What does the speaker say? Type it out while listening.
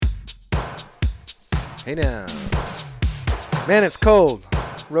Hey now. Man, it's cold.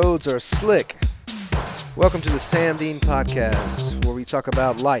 Roads are slick. Welcome to the Sam Dean Podcast, where we talk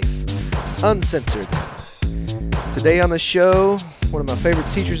about life, uncensored. Today on the show, one of my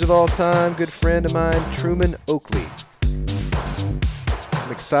favorite teachers of all time, good friend of mine, Truman Oakley.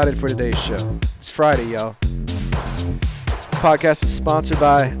 I'm excited for today's show. It's Friday, y'all. The podcast is sponsored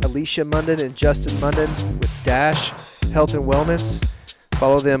by Alicia Munden and Justin Munden with Dash Health and Wellness.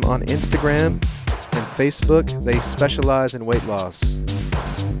 Follow them on Instagram and Facebook. They specialize in weight loss,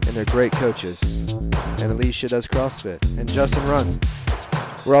 and they're great coaches. And Alicia does CrossFit, and Justin runs.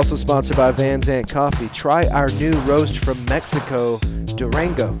 We're also sponsored by Van Zandt Coffee. Try our new roast from Mexico,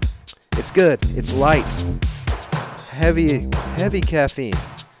 Durango. It's good. It's light. Heavy caffeine.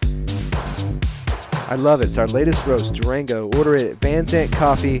 I love it. It's our latest roast, Durango. Order it at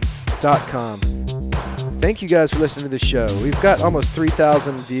vanzandtcoffee.com. Thank you guys for listening to the show. We've got almost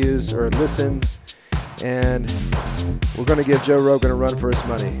 3,000 views or listens, and we're going to give Joe Rogan a run for his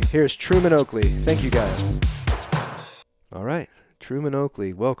money. Here's Truman Oakley. Thank you, guys. All right. Truman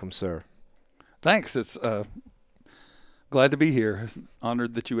Oakley, welcome, sir. Thanks. It's glad to be here.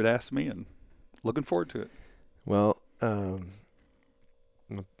 Honored that you would ask me, and looking forward to it. Well, my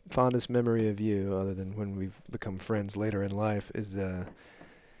fondest memory of you, other than when we've become friends later in life, is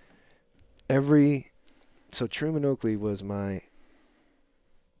so Truman Oakley was my,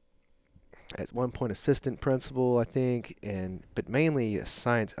 at one point, assistant principal, I think, but mainly a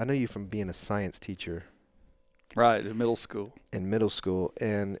science. I know you from being a science teacher. Right, in middle school.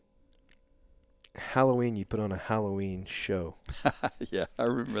 And Halloween, you put on a Halloween show. Yeah, I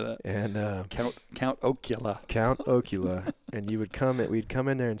remember that. And Count Ocula. Count Ocula. And we'd come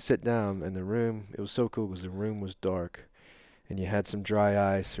in there and sit down in the room. It was so cool because the room was dark, and you had some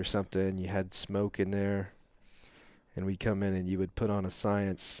dry ice or something. You had smoke in there, and we'd come in and you would put on a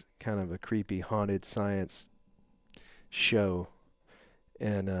science, kind of a creepy haunted science show,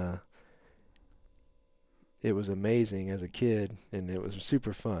 and it was amazing as a kid, and it was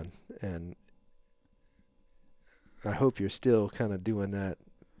super fun. And I hope you're still kind of doing that.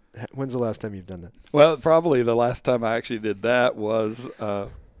 When's the last time you've done that? Well, probably the last time I actually did that was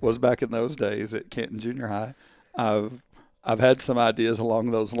back in those days at Canton Junior High. I've had some ideas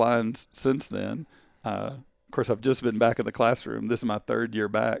along those lines since then. Of course, I've just been back in the classroom. This is my third year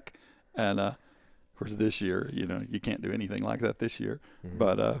back, and of course, this year, you can't do anything like that this year.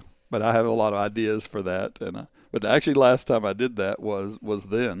 Mm-hmm. But I have a lot of ideas for that, and but actually, last time I did that was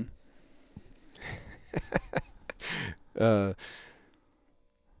then.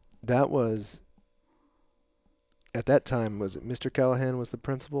 That was, at that time, was it Mr. Callahan was the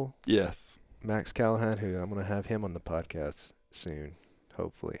principal? Yes. Max Callahan, who I'm going to have him on the podcast soon,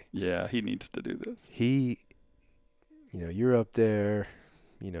 hopefully. Yeah, he needs to do this. You're up there,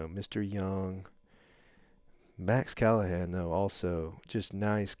 Mr. Young. Max Callahan, though, also just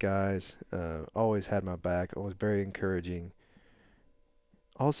nice guys, always had my back, always very encouraging.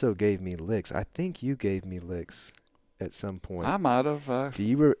 Also gave me licks. I think you gave me licks at some point. I might have. Do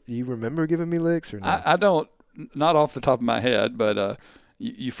you remember giving me licks or not? I don't, not off the top of my head, but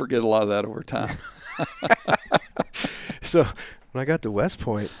you forget a lot of that over time. So when I got to West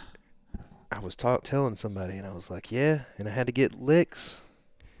Point, I was telling somebody, and I was like, yeah, and I had to get licks.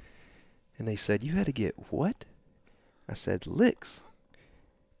 And they said, you had to get what? I said, licks.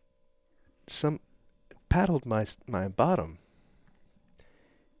 Some paddled my bottom.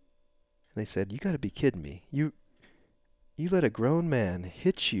 And they said, you got to be kidding me. You let a grown man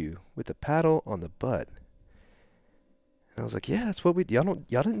hit you with a paddle on the butt. And I was like, yeah, that's what y'all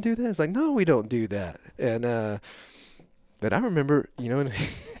didn't do that? It's like, no, we don't do that. And but I remember, in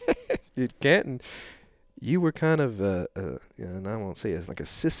Canton, you were kind of and I won't say it's like a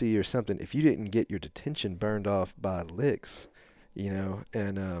sissy or something if you didn't get your detention burned off by licks, and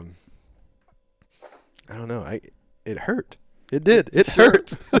I don't know, it hurt. It did. It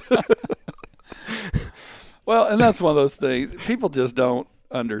hurt. Well, and that's one of those things people just don't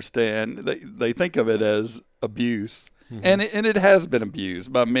understand. They think of it as abuse, mm-hmm. and it has been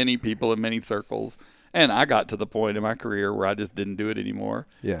abused by many people in many circles. And I got to the point in my career where I just didn't do it anymore.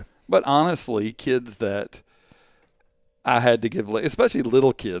 Yeah. But honestly, kids that I had to give, especially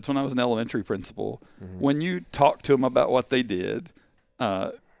little kids, when I was an elementary principal, mm-hmm. when you talk to them about what they did,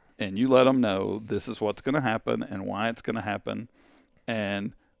 and you let them know this is what's going to happen and why it's going to happen,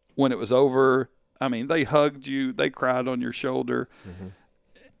 and when it was over, I mean, they hugged you, they cried on your shoulder.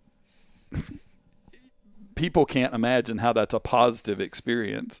 Mm-hmm. People can't imagine how that's a positive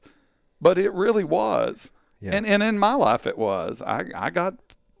experience, but it really was. Yeah. And in my life it was. I got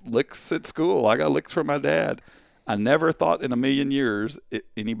licks at school. I got licks from my dad. I never thought in a million years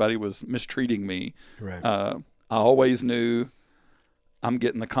anybody was mistreating me. Right. I always knew I'm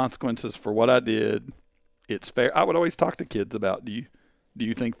getting the consequences for what I did. It's fair. I would always talk to kids about, do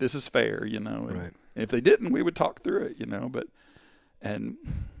you think this is fair? You know, and Right. if they didn't, we would talk through it. You know, and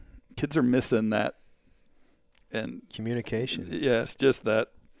kids are missing that. And Communication. yeah, it's just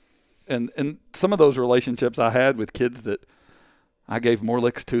that. And some of those relationships I had with kids that I gave more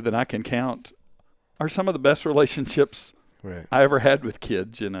licks to than I can count are some of the best relationships Right. I ever had with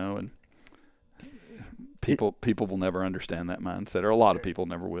kids, you know, and people will never understand that mindset, or a lot of people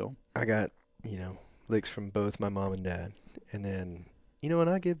never will. I got, licks from both my mom and dad. And then, when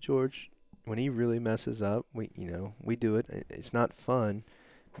I give George, when he really messes up, we do it. It's not fun,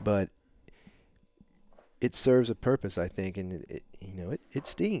 but it serves a purpose, I think, and it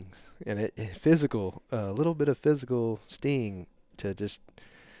stings, and it physical, a little bit of physical sting to just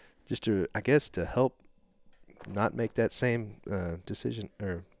to, I guess, to help not make that same decision.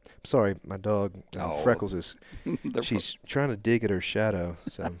 Or, sorry, my dog Freckles is she's trying to dig at her shadow,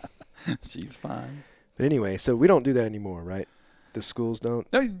 so she's fine. But anyway, so we don't do that anymore, right? The schools don't.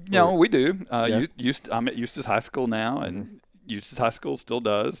 No, we do. Yeah. I'm at Eustis High School now, and Eustis High School still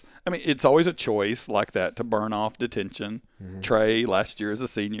does. I mean, it's always a choice like that to burn off detention. Mm-hmm. Trey, last year as a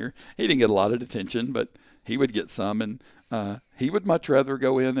senior, he didn't get a lot of detention, but he would get some, and he would much rather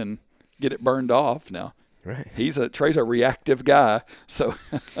go in and get it burned off. Now, Right. Trey's a reactive guy, so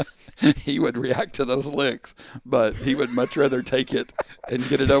he would react to those licks, but he would much rather take it and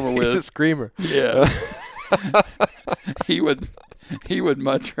get it over with. He's a screamer. Yeah. He would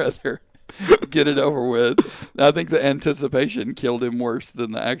much rather get it over with. I think the anticipation killed him worse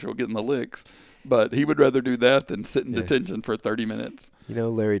than the actual getting the licks, but he would rather do that than sit in detention for 30 minutes.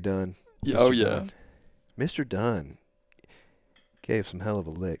 Larry Dunn. Yeah, Mr. oh yeah. Dunn. Mr. Dunn gave some hell of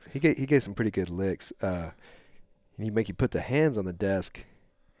a licks. He gave some pretty good licks. And he'd make you put the hands on the desk.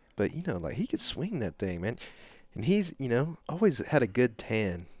 But, he could swing that thing, man. And he's, always had a good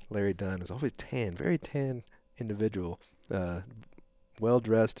tan. Larry Dunn was always tan, very tan individual,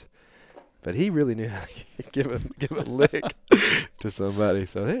 well-dressed. But he really knew how to give a lick to somebody.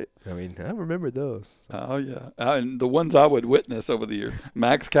 So, I remember those. Oh, yeah. And the ones I would witness over the year,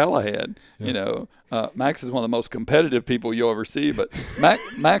 Max Callahan, Max is one of the most competitive people you'll ever see, but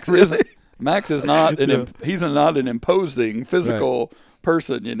Max isn't. Max is not he's not an imposing physical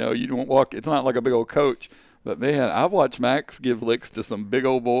person, you don't walk. It's not like a big old coach. But, man, I've watched Max give licks to some big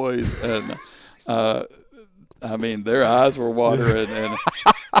old boys, and, their eyes were watering, and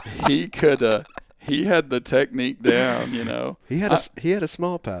he had the technique down, He had a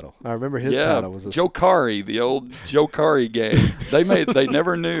small paddle. I remember his paddle was Joe Kari, the old Joe Kari game. They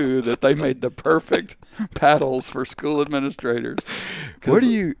never knew that they made the perfect paddles for school administrators. Where do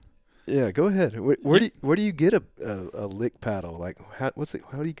you? Yeah, go ahead. Where do you get a lick paddle? Like, how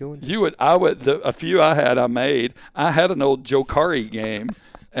do you go into? A few I made. I had an old Joe Kari game,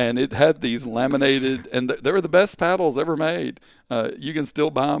 and it had these laminated, and they were the best paddles ever made. You can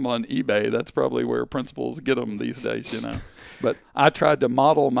still buy them on eBay. That's probably where principals get them these days, But I tried to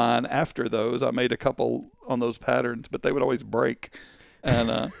model mine after those. I made a couple on those patterns, but they would always break.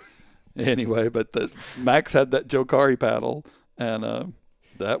 And anyway, but Max had that Joe Kari paddle, and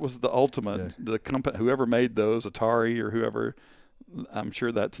that was the ultimate. Yeah. The company, whoever made those, Atari or whoever, I'm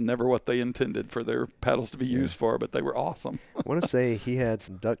sure that's never what they intended for their paddles to be used for, but they were awesome. I want to say he had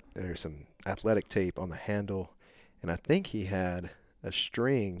some some athletic tape on the handle, and I think he had a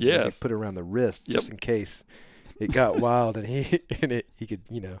string that he put around the wrist just in case it got wild, and he could,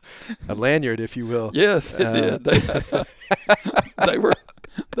 a lanyard, if you will. Yes, it did.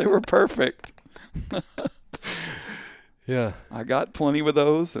 They were perfect. Yeah, I got plenty with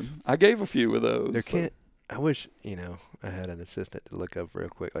those, and I gave a few of those. I wish I had an assistant to look up real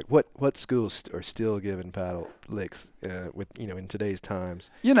quick. Like what schools are still giving paddle licks with in today's times?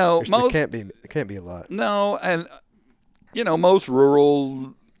 Most can't be a lot. No, and most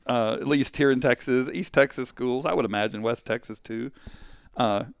rural, at least here in Texas, East Texas schools, I would imagine West Texas too.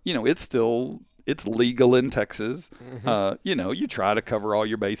 It's legal in Texas. Mm-hmm. You try to cover all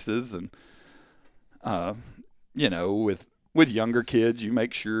your bases, and with younger kids, you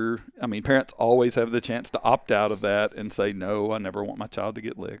make sure. Parents always have the chance to opt out of that and say, no, I never want my child to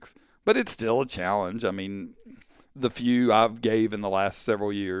get licks. But it's still a challenge. The few I've gave in the last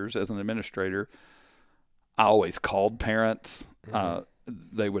several years as an administrator, I always called parents. Mm-hmm.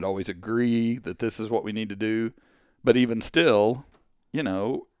 They would always agree that this is what we need to do. But even still,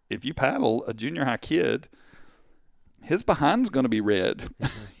 if you paddle a junior high kid, his behind's going to be red.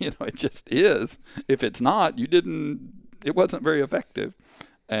 It just is. If it's not, it wasn't very effective.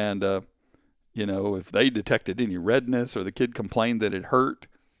 And, if they detected any redness or the kid complained that it hurt,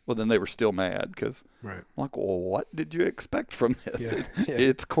 well, then they were still mad because Right. I'm like, well, what did you expect from this? Yeah. Yeah.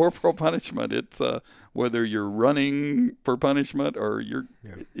 It's corporal punishment. It's whether you're running for punishment or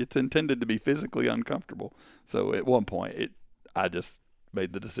it's intended to be physically uncomfortable. So at one point, I just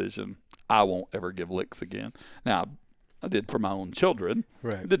made the decision I won't ever give licks again. Now, I did for my own children.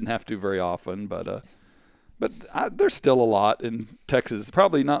 Right. I didn't have to very often, but there's still a lot in Texas.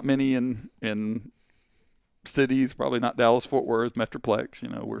 Probably not many in cities. Probably not Dallas, Fort Worth, Metroplex.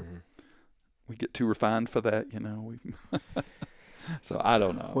 We get too refined for that. So I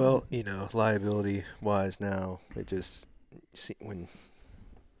don't know. Well, liability wise now,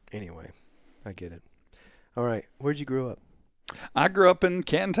 anyway, I get it. All right, where'd you grow up? I grew up in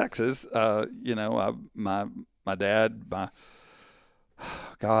Canton, Texas. My dad,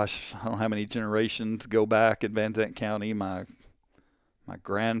 gosh, I don't know how many generations go back in Van Zandt County. My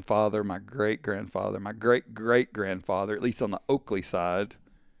grandfather, my great-grandfather, my great-great-grandfather, at least on the Oakley side,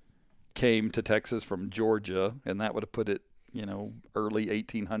 came to Texas from Georgia, and that would have put it, early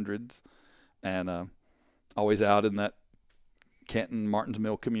 1800s, and always out in that Canton Martins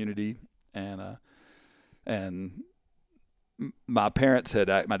Mill community, and my parents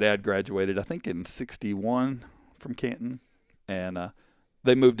my dad graduated, I think, in 61 from Canton, and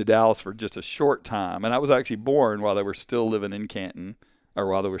they moved to Dallas for just a short time. And I was actually born while they were still living in Canton, or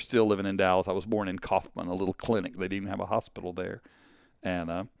while they were still living in Dallas. I was born in Kaufman, a little clinic. They didn't even have a hospital there.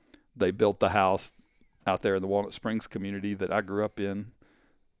 And they built the house out there in the Walnut Springs community that I grew up in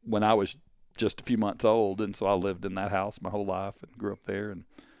when I was just a few months old. And so I lived in that house my whole life and grew up there and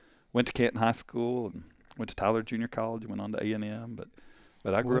went to Canton High School and went to Tyler Junior College and went on to A&M.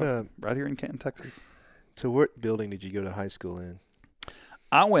 But I grew up right here in Canton, Texas. So what building did you go to high school in?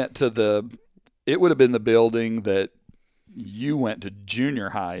 I went to it would have been the building that you went to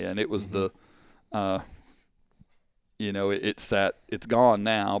junior high in. It was it's gone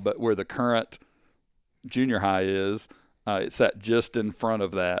now, but where the current junior high is, it sat just in front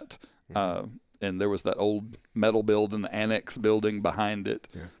of that. And there was that old metal building, the annex building behind it.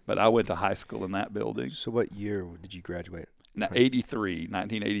 Yeah. But I went to high school in that building. So what year did you graduate?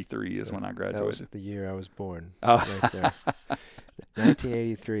 1983 is when I graduated. That was the year I was born. Right there.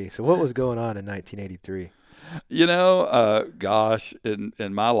 1983. So what was going on in 1983? Gosh, in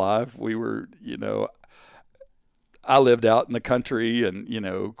my life, we were, I lived out in the country, and,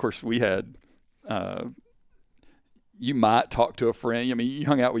 of course, we had, you might talk to a friend. I mean, you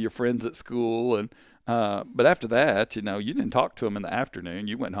hung out with your friends at school, and but after that, you didn't talk to them in the afternoon.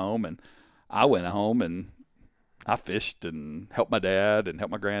 You went home, and I went home, and I fished and helped my dad and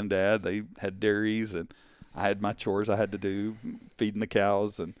helped my granddad. They had dairies, and I had my chores I had to do, feeding the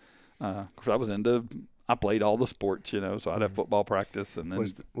cows, and of course I played all the sports, so I'd have football practice. And then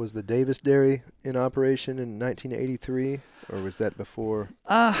was the Davis Dairy in operation in 1983, or was that before?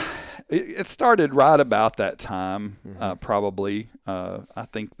 It started right about that time, probably. I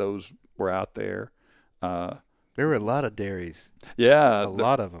think those were out there. There were a lot of dairies. Yeah, a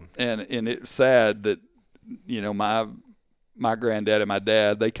lot of them. And it's sad that my granddad and my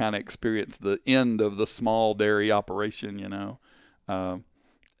dad, they kind of experienced the end of the small dairy operation,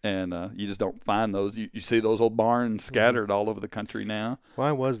 and you just don't find those. You see those old barns scattered all over the country now.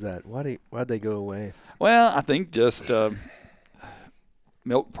 Why was that? Why'd they go away? Well, I think just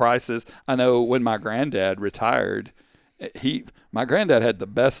milk prices. I know when my granddad retired, my granddad had the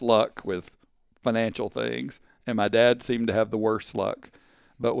best luck with financial things, and my dad seemed to have the worst luck.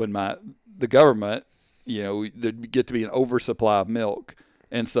 But when the government, there'd get to be an oversupply of milk,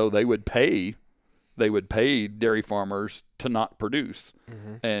 and so they would pay dairy farmers to not produce,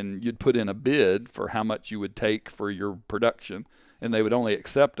 and you'd put in a bid for how much you would take for your production, and they would only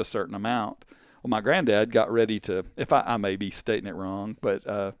accept a certain amount. Well, my granddad got ready to, if I may be stating it wrong, but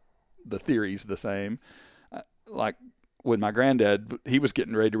the theory's the same. Like when my granddad, he was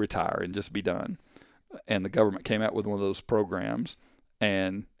getting ready to retire and just be done, and the government came out with one of those programs,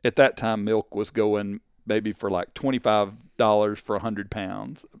 and at that time milk was going maybe for like $25 for 100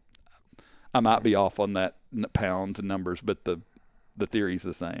 pounds. I might be off on that pounds and numbers, but the theory's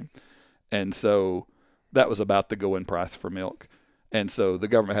the same. And so that was about the going price for milk. And so the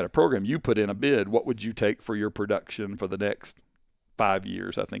government had a program. You put in a bid. What would you take for your production for the next 5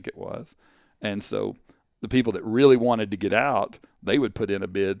 years, I think it was. And so the people that really wanted to get out, they would put in a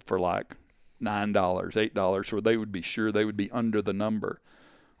bid for like $9, $8, where they would be sure they would be under the number.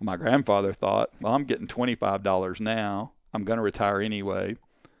 Well, my grandfather thought, well, I'm getting $25 now. I'm going to retire anyway.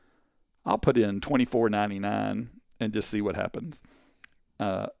 I'll put in $24.99 and just see what happens.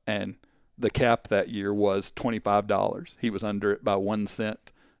 And the cap that year was $25. He was under it by 1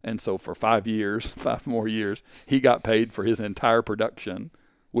 cent, And so for 5 years, 5 more years, he got paid for his entire production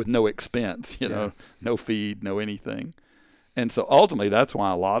with no expense, no feed, no anything. And so ultimately, that's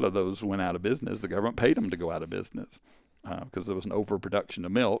why a lot of those went out of business. The government paid them to go out of business because there was an overproduction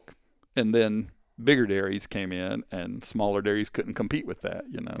of milk. And then bigger dairies came in, and smaller dairies couldn't compete with that,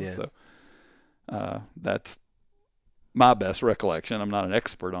 Yeah. So that's my best recollection. I'm not an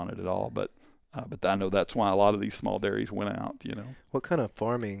expert on it at all, but I know that's why a lot of these small dairies went out, What kind of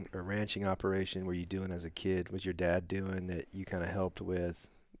farming or ranching operation were you doing as a kid? Was your dad doing that you kind of helped with,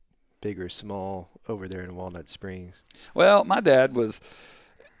 big or small, over there in Walnut Springs? Well, my dad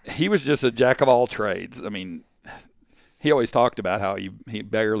he was just a jack of all trades. I mean, he always talked about how he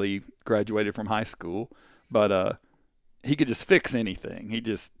barely graduated from high school, but he could just fix anything. He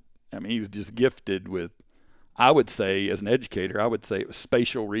was just gifted with, I would say, as an educator, I would say it was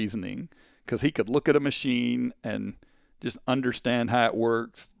spatial reasoning, because he could look at a machine and just understand how it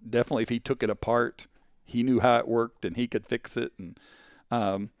works. Definitely if he took it apart, he knew how it worked and he could fix it.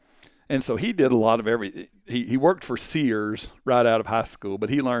 And so he did a lot of everything. He worked for Sears right out of high school, but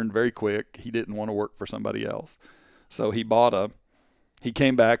he learned very quick he didn't want to work for somebody else. So he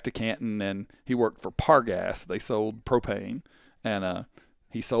came back to Canton and he worked for Pargas. They sold propane, and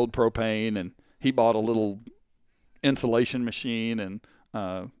he sold propane, and he bought a little insulation machine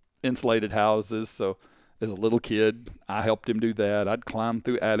and insulated houses. So as a little kid, I helped him do that. I'd climb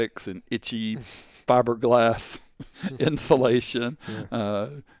through attics and itchy fiberglass insulation. Yeah.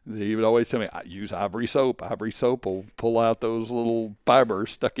 He would always tell me, I use ivory soap. Ivory soap will pull out those little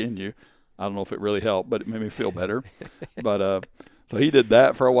fibers stuck in you. I don't know if it really helped, but it made me feel better. But so he did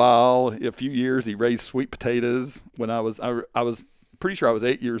that for a while. A few years, he raised sweet potatoes. When I was pretty sure I was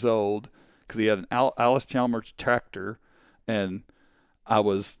 8 years old, because he had an Alice Chalmers tractor, and it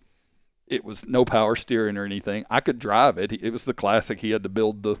was no power steering or anything. I could drive it. It was the classic. He had to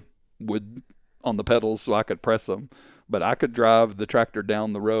build the wood on the pedals so I could press them. But I could drive the tractor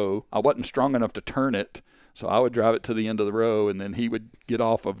down the row. I wasn't strong enough to turn it, so I would drive it to the end of the row, and then he would get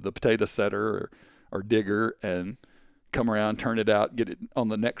off of the potato setter or digger and come around, turn it out, get it on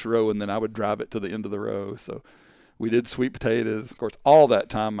the next row, and then I would drive it to the end of the row. So we did sweet potatoes. Of course, all that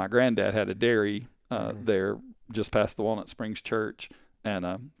time, my granddad had a dairy there just past the Walnut Springs Church.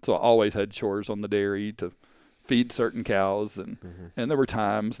 And so I always had chores on the dairy to feed certain cows. And there were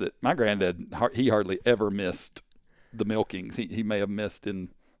times that my granddad, he hardly ever missed the milkings. He may have missed in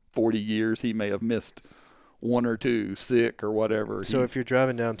 40 years. He may have missed one or two, sick or whatever. So if you're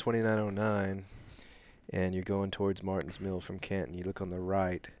driving down 2909 and you're going towards Martin's Mill from Canton, you look on the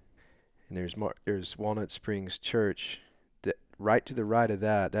right, and there's Walnut Springs Church. Right to the right of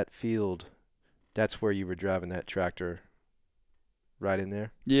that field, that's where you were driving that tractor. Right in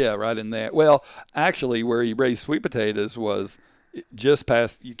there? Yeah, right in there. Well, actually, where he raised sweet potatoes was just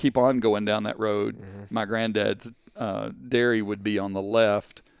past, you keep on going down that road. My granddad's dairy would be on the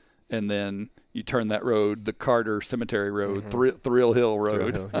left, and then you turn that road, the Carter Cemetery Road, Thrill Hill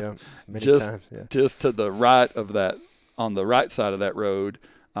Road. Thrill Hill, yeah. Many times, yeah. Just to the right of that, on the right side of that road,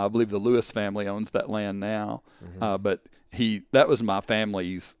 I believe the Lewis family owns that land now, but that was my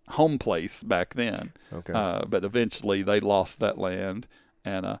family's home place back then. Okay. But eventually they lost that land,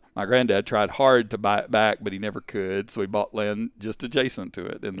 and my granddad tried hard to buy it back, but he never could. So he bought land just adjacent to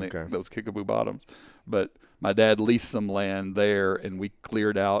it in those Kickapoo Bottoms. But my dad leased some land there, and we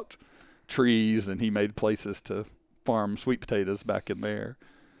cleared out trees, and he made places to farm sweet potatoes back in there.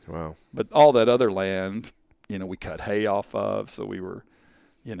 Wow. But all that other land, we cut hay off of. So we were,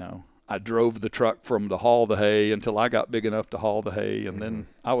 I drove the truck to haul the hay until I got big enough to haul the hay, and then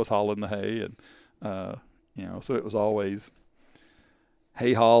I was hauling the hay, and so it was always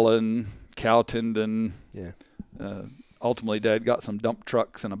hay hauling, cow tending. Yeah. Ultimately, Dad got some dump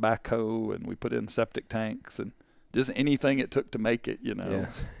trucks and a backhoe, and we put in septic tanks and just anything it took to make it. Yeah.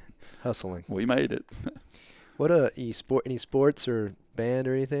 Hustling. We made it. What any sports or band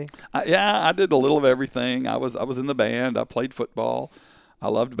or anything? I did a little of everything. I was in the band. I played football. I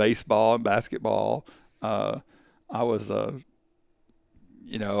loved baseball and basketball. I was, I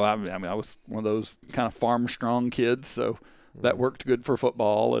was one of those kind of farm strong kids, so that worked good for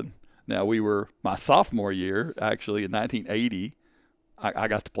football. And now my sophomore year, actually in 1980, I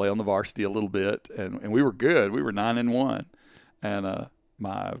got to play on the varsity a little bit, and we were good. We were 9-1, and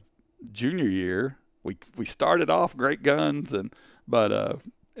my junior year, we started off great guns, but of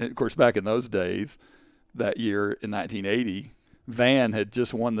course back in those days, that year in 1980. Van had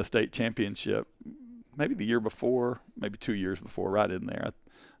just won the state championship, maybe the year before, maybe 2 years before, right in there.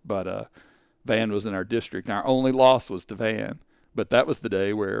 But Van was in our district, and our only loss was to Van. But that was the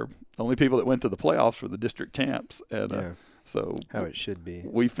day where the only people that went to the playoffs were the district champs. And So How it should be.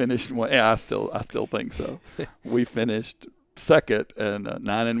 we finished. Well, yeah, I still think so. We finished second and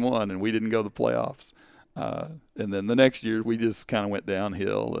 9-1, and we didn't go to the playoffs. And then the next year we just kind of went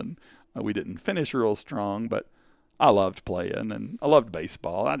downhill, and we didn't finish real strong. But I loved playing, and I loved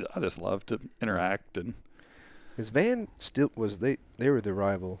baseball. I just loved to interact. And Is Van still was they were the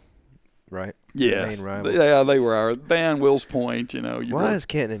rival, right? yes, The main rival. yeah, they were our Van Wills Point. Why is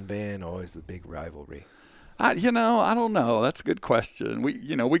Canton and Van always the big rivalry? I don't know. That's a good question.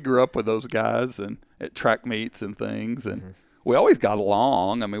 We grew up with those guys and at track meets and things, and we always got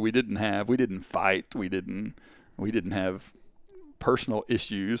along. I mean, we didn't fight. We didn't have personal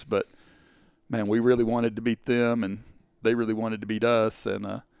issues, but man, we really wanted to beat them, and they really wanted to beat us.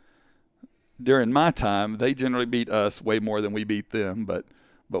 And during my time, they generally beat us way more than we beat them, but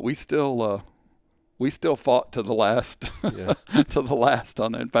we still fought to the last to the last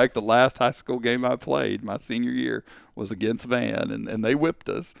on that. In fact, the last high school game I played my senior year was against Van, and they whipped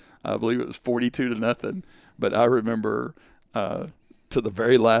us. I believe it was 42-0. But I remember to the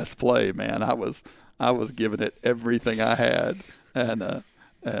very last play, man, I was giving it everything I had, and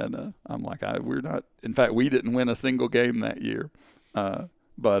I'm like, we're not. In fact, we didn't win a single game that year,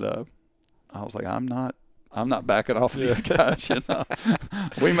 but I was like, I'm not backing off these guys.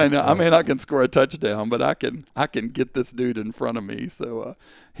 We may not. I may not can score a touchdown, but I can get this dude in front of me. So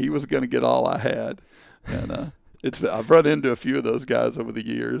he was going to get all I had, and I've run into a few of those guys over the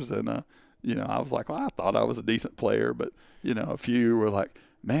years, and I was like, well, I thought I was a decent player, but a few were like,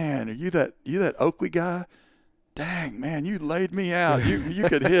 man, are you that Oakley guy? Dang, man, you laid me out. You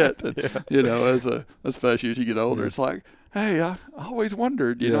could hit. And, especially as you get older, it's like, hey, I always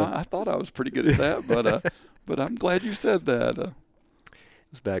wondered. I thought I was pretty good at that, but I'm glad you said that. It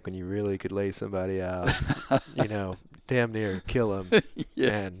was back when you really could lay somebody out, damn near kill them,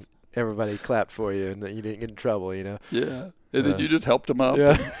 and everybody clapped for you, and you didn't get in trouble, Yeah. And then you just helped them up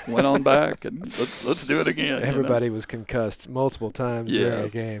and went on back, and let's do it again. Everybody was concussed multiple times during the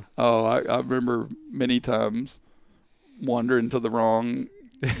game. Oh, I remember many times wandering to the wrong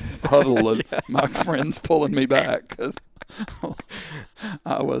huddle and my friends pulling me back because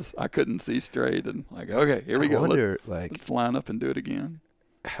I couldn't see straight, and like, okay, here we go. Let's line up and do it again.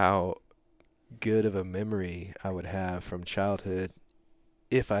 How good of a memory I would have from childhood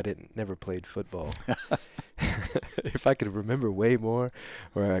if I never played football. If I could remember way more,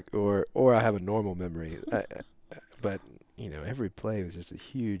 or I have a normal memory. But every play was just a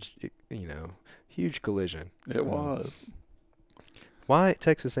huge collision. It was. Why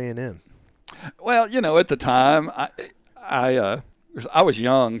Texas A&M? Well, at the time, I was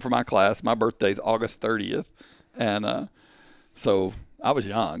young for my class. My birthday's August 30th, and so I was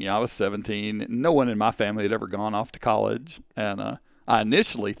young. I was 17. No one in my family had ever gone off to college, and I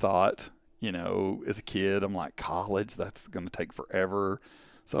initially thought, as a kid, I'm like, college, that's going to take forever.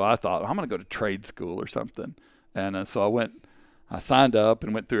 So I thought, I'm going to go to trade school or something. And so I signed up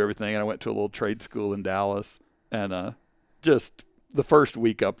and went through everything, and I went to a little trade school in Dallas. And just the first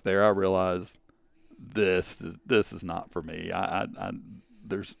week up there, I realized this is not for me.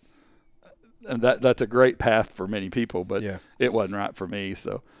 That's a great path for many people, but it wasn't right for me.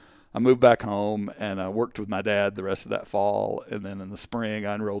 So I moved back home, and I worked with my dad the rest of that fall. And then in the spring,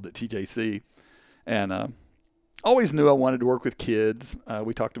 I enrolled at TJC. And always knew I wanted to work with kids.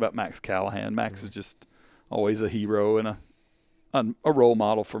 We talked about Max Callahan. Max is just always a hero and a role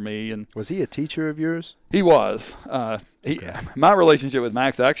model for me. And was he a teacher of yours? He was. My relationship with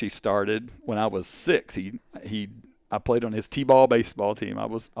Max actually started when I was 6. I played on his T-ball baseball team. I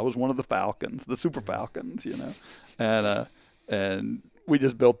was one of the Falcons, the Super Falcons, and we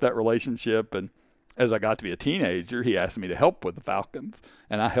just built that relationship. And as I got to be a teenager, he asked me to help with the Falcons,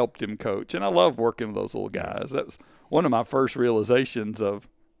 and I helped him coach. And I love working with those little guys. That was one of my first realizations of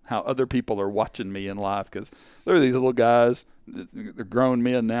how other people are watching me in life, because there are these little guys. They're grown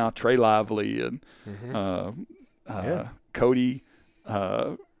men now, Trey Lively and Cody.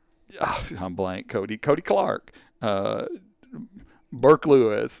 I'm blank. Cody Clark. Burke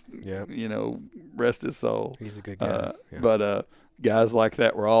Lewis. Yeah. Rest his soul. He's a good guy. But guys like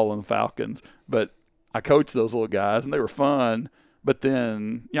that were all in the Falcons. But I coached those little guys, and they were fun. But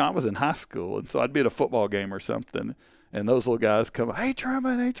then, I was in high school, and so I'd be at a football game or something, and those little guys come, hey,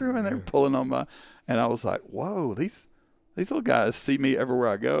 Truman. They were pulling on my – and I was like, whoa, these little guys see me everywhere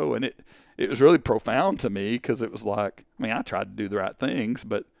I go. And it was really profound to me, because it was like – I tried to do the right things,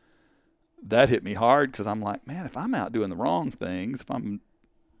 but that hit me hard, because I'm like, man, if I'm out doing the wrong things, if I'm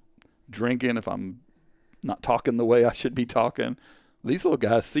drinking, if I'm not talking the way I should be talking, these little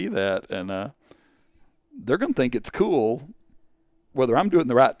guys see that, and they're going to think it's cool whether I'm doing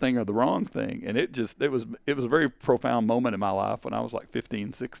the right thing or the wrong thing. And it was a very profound moment in my life when I was like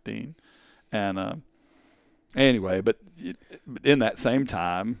 15, 16. And anyway, but in that same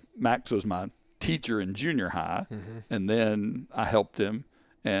time, Max was my teacher in junior high, and then I helped him,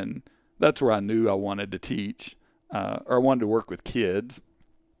 and that's where I knew I wanted to teach, or I wanted to work with kids.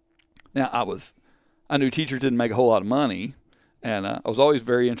 Now, I knew teachers didn't make a whole lot of money, and I was always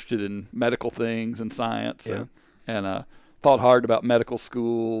very interested in medical things and science, and thought hard about medical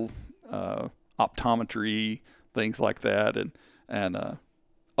school, optometry, things like that, and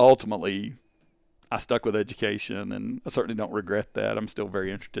ultimately I stuck with education, and I certainly don't regret that. I'm still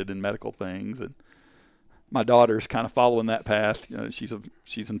very interested in medical things, and my daughter's kind of following that path. You know,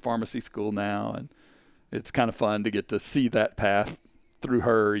 she's in pharmacy school now, and it's kind of fun to get to see that path through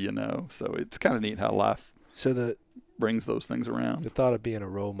her. You know, so it's kind of neat how life brings those things around. The thought of being a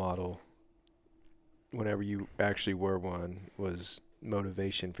role model, whenever you actually were one, was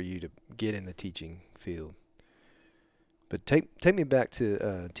motivation for you to get in the teaching field. But take me back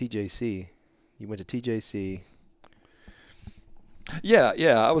to TJC. You went to TJC. Yeah.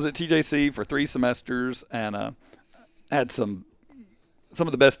 I was at TJC for 3 semesters, and had some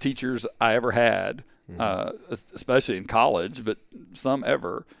of the best teachers I ever had, especially in college, but some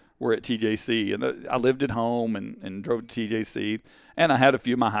ever were at TJC. And I lived at home and drove to TJC, and I had a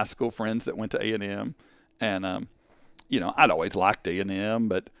few of my high school friends that went to A&M, and you know, I'd always liked A&M,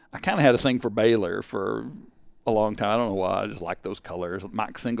 but I kind of had a thing for Baylor for a long time. I don't know why. I just like those colors.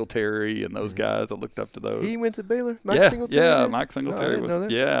 Mike Singletary and those guys. I looked up to those. He went to Baylor? Singletary? Yeah, Mike Singletary he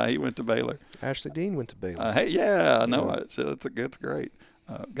went to Baylor. Ashley Dean went to Baylor. I know it. So it's great.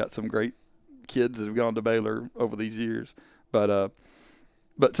 Got some great kids that have gone to Baylor over these years. But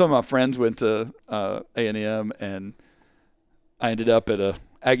some of my friends went to A&M, and I ended up at a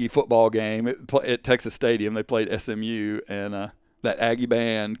Aggie football game at Texas Stadium. They played SMU, and that Aggie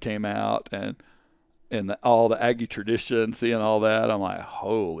band came out, and all the Aggie tradition, seeing all that, I'm like,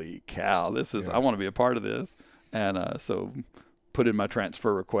 holy cow, I want to be a part of this. And so put in my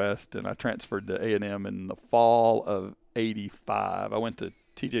transfer request, and I transferred to A&M in the fall of 85. I went to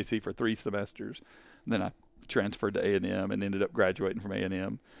TJC for 3 semesters, and then I transferred to A&M and ended up graduating from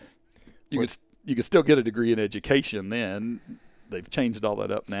A&M. You could still get a degree in education then. They've changed all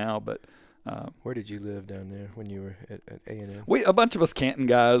that up now, but where did you live down there when you were at A&M? A bunch of us Canton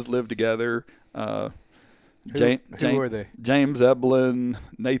guys lived together. Who were they? James Eblin,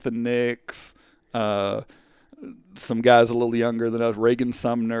 Nathan Nix, some guys a little younger than us, Reagan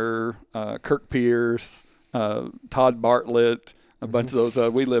Sumner, Kirk Pierce, Todd Bartlett, a bunch of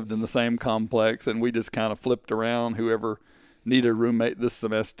those. We lived in the same complex, and we just kind of flipped around whoever needed a roommate this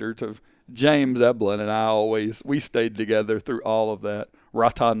semester. To James Eblin and I we stayed together through all of that.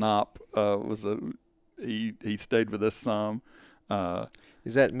 Rata Knopp he stayed with us some.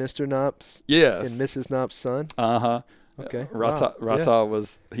 Is that Mr. Knopp's? Yes. And Mrs. Knopp's son? Uh-huh. Okay. Rata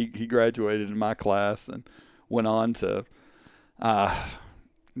was he graduated in my class and went on to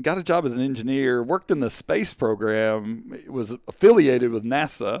got a job as an engineer, worked in the space program, was affiliated with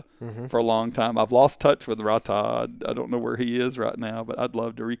NASA for a long time. I've lost touch with Rata. I don't know where he is right now, but I'd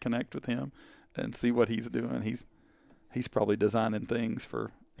love to reconnect with him and see what he's doing. He's probably designing things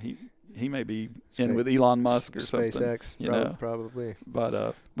for he may be in with Elon Musk or something. SpaceX, probably.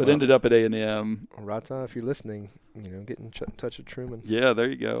 But ended up at A&M. Rata, if you're listening, get in touch with Truman. Yeah, there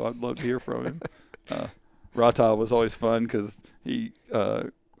you go. I'd love to hear from him. Rata was always fun because he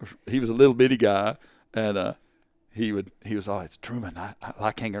was a little bitty guy, and he was always, Truman, I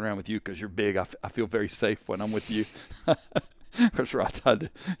like hanging around with you because you're big. I feel very safe when I'm with you. Because Rata,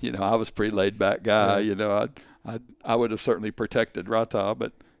 I was a pretty laid back guy. Yeah. I would have certainly protected Rata,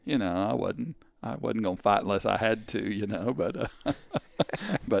 but I wasn't gonna fight unless I had to. But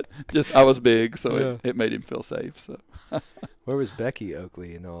but just I was big, so it made him feel safe. So. Where was Becky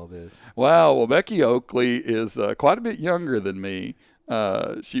Oakley in all this? Wow. Well, Becky Oakley is quite a bit younger than me.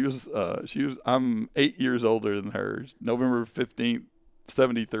 She was. I'm 8 years older than her. November 15th,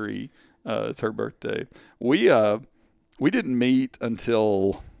 73. It's her birthday. We didn't meet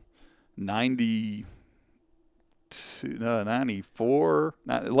until 94.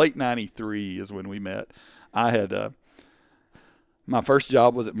 Late 93 is when we met. I had. My first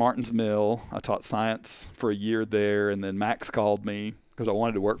job was at Martin's Mill. I taught science for a year there, and then Max called me because I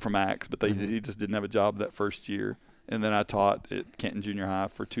wanted to work for Max, but he just didn't have a job that first year. And then I taught at Canton Junior High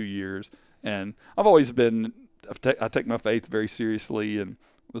for 2 years. And I've always been I take my faith very seriously and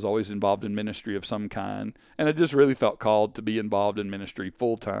was always involved in ministry of some kind. And I just really felt called to be involved in ministry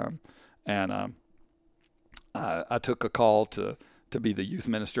full time. And I took a call to to be the youth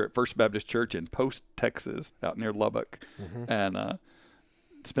minister at First Baptist Church in Post, Texas, out near Lubbock, and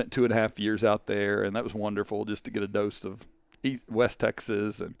spent 2.5 years out there, and that was wonderful just to get a dose of West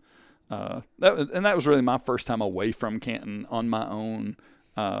Texas, and that was really my first time away from Canton on my own.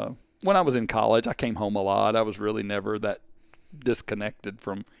 When I was in college, I came home a lot. I was really never that disconnected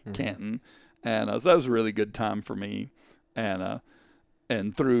from Canton, and so that was a really good time for me.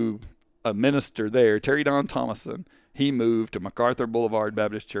 And through a minister there, Terry Don Thomason, he moved to MacArthur Boulevard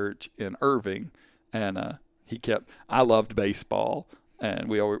Baptist Church in Irving, and I loved baseball, and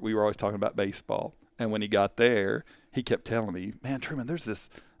we were always talking about baseball. And when he got there, he kept telling me, "Man, Truman, there's this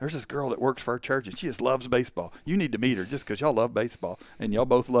girl that works for our church, and she just loves baseball. You need to meet her just because y'all love baseball, and y'all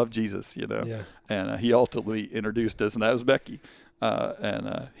both love Jesus, you know." Yeah. And he ultimately introduced us, and that was Becky.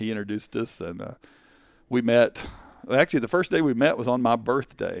 And he introduced us, and we met. Actually, the first day we met was on my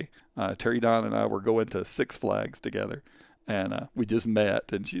birthday. Terry Don and I were going to Six Flags together, and we just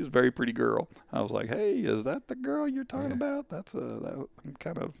met, and she was a very pretty girl. I was like, "Hey, is that the girl you're talking about? That's that I'm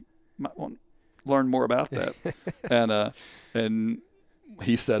kind of might want to learn more about that." And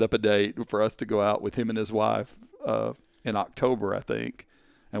he set up a date for us to go out with him and his wife in October, I think,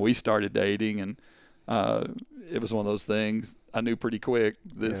 and we started dating, and it was one of those things I knew pretty quick.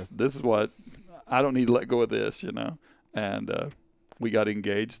 This is what I don't need to let go of this, you know. And we got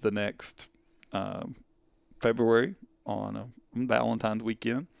engaged the next February on Valentine's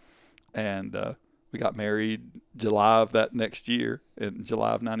weekend, and we got married July of that next year, in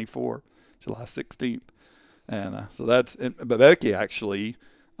July of '94, July 16th. And so but Becky actually,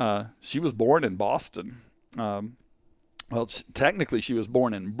 she was born in Boston. Technically she was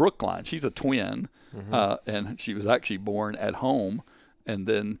born in Brookline. She's a twin, and she was actually born at home and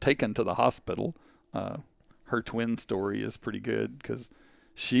then taken to the hospital. Her twin story is pretty good because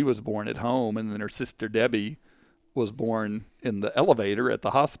she was born at home, and then her sister Debbie was born in the elevator at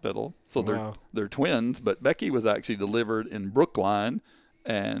the hospital. So they're twins, but Becky was actually delivered in Brookline,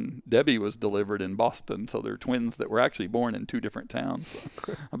 and Debbie was delivered in Boston. So they're twins that were actually born in two different towns,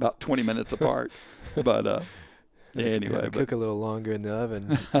 about 20 minutes apart. But anyway, cook a little longer in the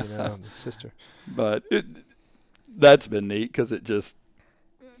oven, you know, sister. But that's been neat because it just,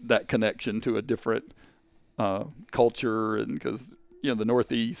 that connection to a different culture, and because, you know, the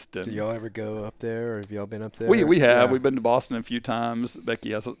Northeast. And do y'all ever go up there, or have y'all been up there? We have. Yeah. We've been to Boston a few times.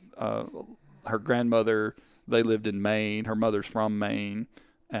 Becky has her grandmother. They lived in Maine. Her mother's from Maine,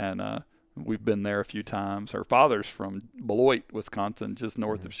 and we've been there a few times. Her father's from Beloit, Wisconsin, just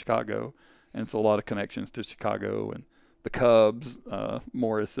north of Chicago, and so a lot of connections to Chicago and the Cubs.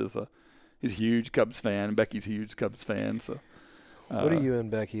 Morris he's a huge Cubs fan. Becky's a huge Cubs fan. So, what do you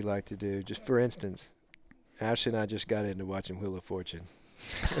and Becky like to do? Just for instance, Ashley and I just got into watching Wheel of Fortune.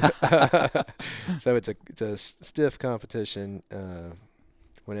 So it's a stiff competition.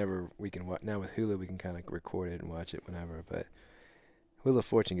 Whenever we can watch. Now with Hulu, we can kind of record it and watch it whenever. But Wheel of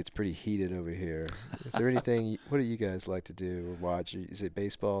Fortune gets pretty heated over here. Is there anything? What do you guys like to do or watch? Is it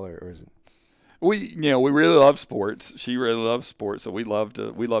baseball or is it? We really love sports. She really loves sports, so we love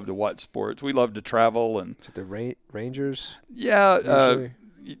to watch sports. We love to travel. And is it the Rangers? Yeah,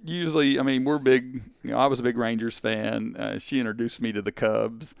 usually. I mean, we're big. You know, I was a big Rangers fan. She introduced me to the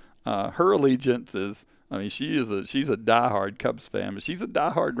Cubs. Her allegiance is. I mean, she's a diehard Cubs fan, but she's a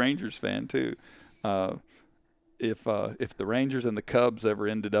diehard Rangers fan too. If the Rangers and the Cubs ever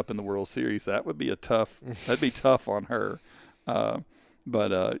ended up in the World Series, that'd be tough on her.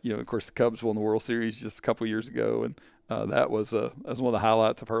 But you know, of course, the Cubs won the World Series just a couple years ago, and that was one of the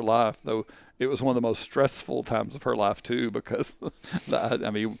highlights of her life. Though it was one of the most stressful times of her life too, because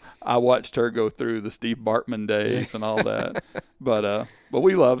I watched her go through the Steve Bartman days and all that. But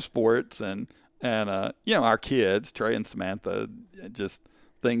we love sports, and you know, our kids, Trey and Samantha, just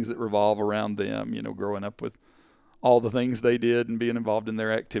things that revolve around them, you know, growing up with all the things they did and being involved in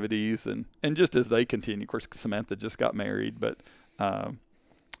their activities, and just as they continue. Of course, Samantha just got married, but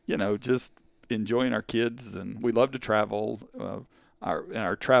you know, just enjoying our kids, and we love to travel.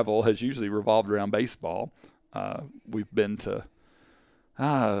 Our travel has usually revolved around baseball. We've been to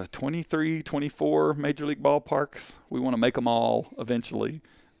 23, 24 Major League ballparks. We want to make them all eventually.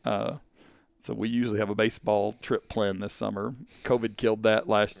 So we usually have a baseball trip planned this summer. COVID killed that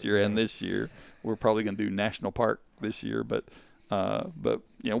last year and this year. We're probably going to do National Park this year, but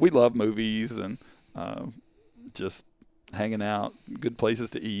you know, we love movies and just hanging out, good places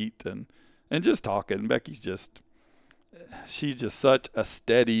to eat, and just talking. Becky's she's just such a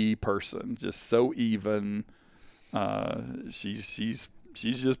steady person, just so even. She's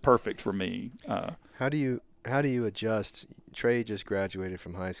just perfect for me. How do you adjust? Trey just graduated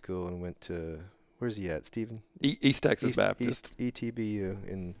from high school and went to Where's he at? Stephen? East Texas Baptist. ETBU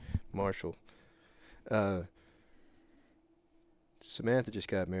in Marshall. Samantha just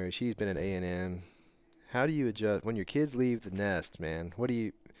got married. She's been at A&M. How do you adjust when your kids leave the nest, man?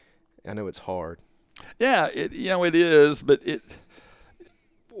 I know it's hard. Yeah, it is, but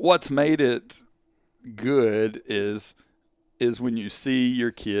what's made it good is when you see your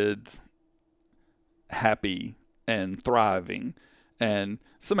kids happy and thriving. And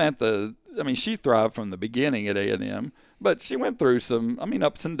Samantha, she thrived from the beginning at A&M, but she went through some,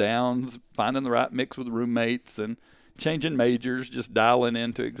 ups and downs, finding the right mix with roommates and changing majors, just dialing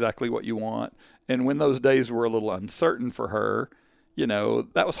into exactly what you want. And when those days were a little uncertain for her,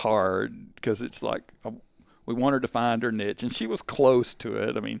 that was hard because it's like we want her to find her niche, and she was close to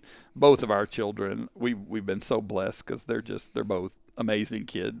it. Both of our children, we've been so blessed because they're both amazing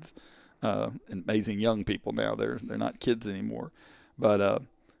kids, and amazing young people now. They're not kids anymore. But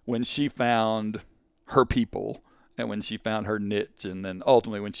when she found her people and when she found her niche, and then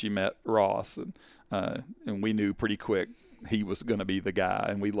ultimately when she met Ross, and we knew pretty quick he was going to be the guy,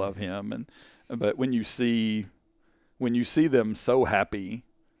 and we love him. But when you see them so happy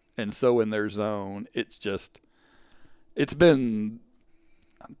and so in their zone, it's been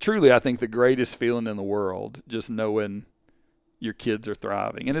truly, I think, the greatest feeling in the world, just knowing your kids are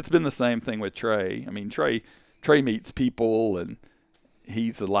thriving. And it's been the same thing with Trey. Trey meets people, and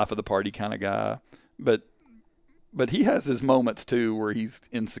he's the life of the party kind of guy. But he has his moments too where he's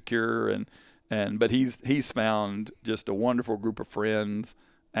insecure, but he's found just a wonderful group of friends,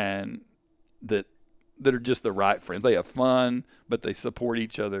 and that are just the right friends. They have fun, but they support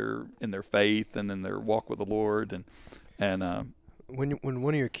each other in their faith and in their walk with the Lord. And when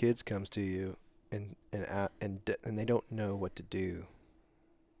one of your kids comes to you and they don't know what to do,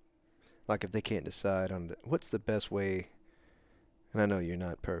 like if they can't decide on what's the best way, and I know you're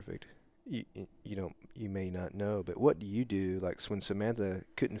not perfect, you may not know, but what do you do? Like when Samantha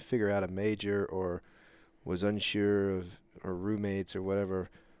couldn't figure out a major or was unsure of or roommates or whatever,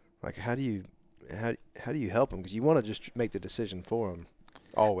 like how do you help them? Because you want to just make the decision for them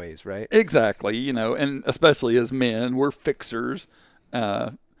always, right? Exactly. And especially as men, we're fixers.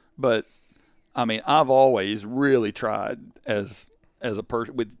 But I've always really tried as a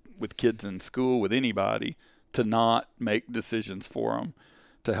person with kids in school, with anybody, to not make decisions for them,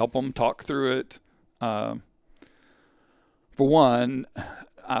 to help them talk through it. For one,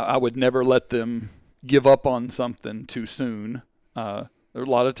 I would never let them give up on something too soon. There were a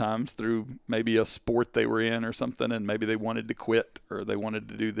lot of times through maybe a sport they were in or something, and maybe they wanted to quit or they wanted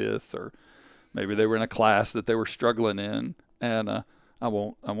to do this, or maybe they were in a class that they were struggling in. And I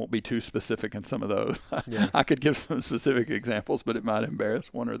won't be too specific in some of those. Yeah. I could give some specific examples, but it might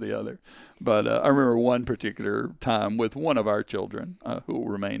embarrass one or the other. But I remember one particular time with one of our children, who will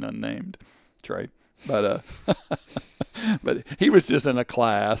remain unnamed, Trey. But but he was just in a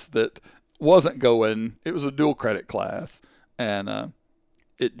class that wasn't going. It was a dual credit class, and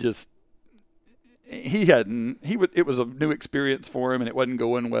it was a new experience for him, and it wasn't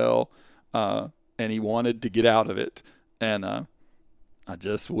going well, and he wanted to get out of it, and I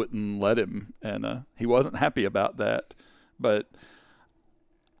just wouldn't let him, and he wasn't happy about that. But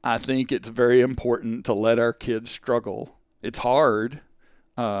I think it's very important to let our kids struggle. It's hard,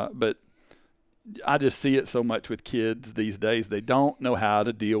 but I just see it so much with kids these days. They don't know how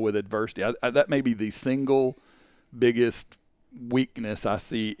to deal with adversity. That may be the single biggest weakness I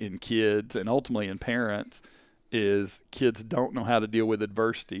see in kids and ultimately in parents, is kids don't know how to deal with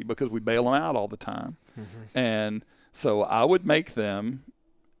adversity because we bail them out all the time. Mm-hmm. And so I would make them,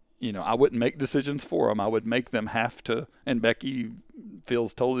 I wouldn't make decisions for them. I would make them have to, and Becky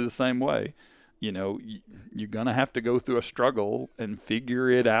feels totally the same way. You're going to have to go through a struggle and figure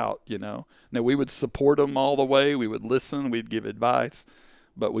it out, Now, we would support them all the way. We would listen. We'd give advice.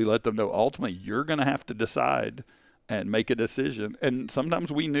 But we let them know, ultimately, you're going to have to decide and make a decision. And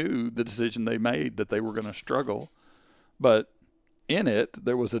sometimes we knew the decision they made that they were going to struggle. But in it,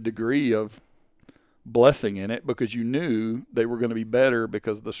 there was a degree of blessing in it because you knew they were going to be better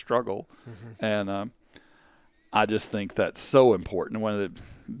because of the struggle. Mm-hmm. And I just think that's so important. One of the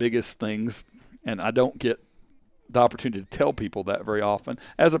biggest things, and I don't get the opportunity to tell people that very often.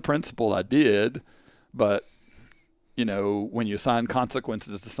 As a principal, I did, but, when you assign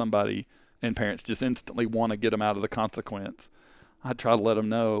consequences to somebody and parents just instantly want to get them out of the consequence, I try to let them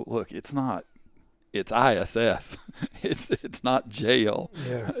know, look, it's ISS. It's not jail.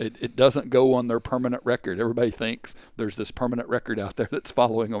 Yeah. It doesn't go on their permanent record. Everybody thinks there's this permanent record out there that's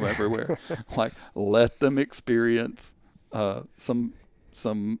following them everywhere. Like, let them experience some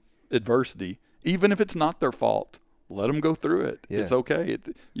adversity, even if it's not their fault. let them go through it. Yeah. It's okay.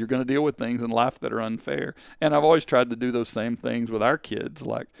 You're going to deal with things in life that are unfair. And I've always tried to do those same things with our kids.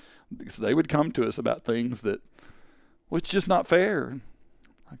 Like, they would come to us about things that, well, it's just not fair.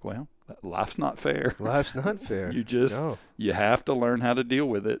 Like, well, life's not fair. Life's not fair. You have to learn how to deal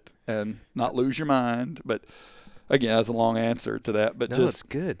with it and not lose your mind. But again, that's a long answer to that. But it's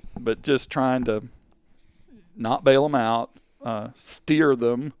good. But just trying to not bail them out, steer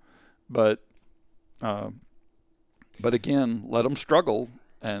them, but again, let them struggle.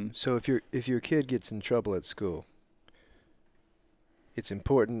 And so if your kid gets in trouble at school, it's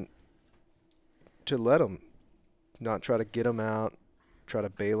important to let them, not try to get them out, try to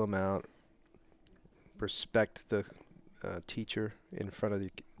bail them out. Respect the teacher in front of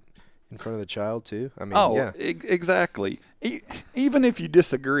the child too. I mean, exactly. Even if you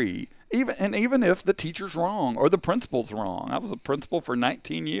disagree, even if the teacher's wrong or the principal's wrong. I was a principal for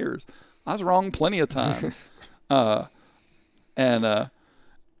 19 years. I was wrong plenty of times. But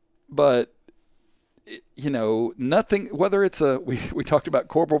nothing, whether it's we talked about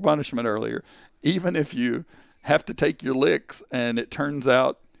corporal punishment earlier, even if you have to take your licks and it turns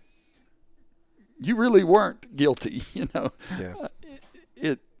out you really weren't guilty,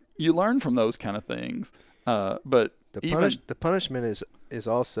 you learn from those kind of things. But the punishment is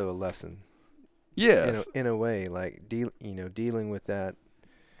also a lesson. Yes. In a way, like dealing with that.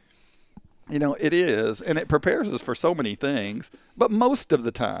 It is, and it prepares us for so many things. But most of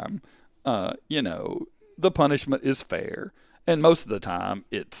the time, the punishment is fair, and most of the time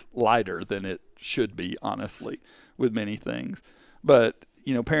it's lighter than it should be, honestly, with many things. But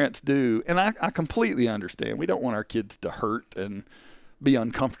parents do, and I completely understand. We don't want our kids to hurt and be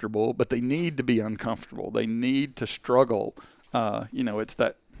uncomfortable, but they need to be uncomfortable. They need to struggle. It's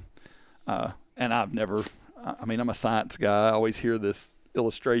that, and I'm a science guy. I always hear this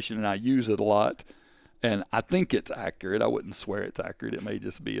illustration, and I use it a lot, and I think it's accurate. I wouldn't swear it's accurate. It may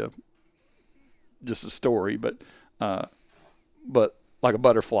just be a story, but like a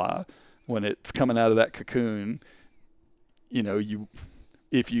butterfly, when it's coming out of that cocoon,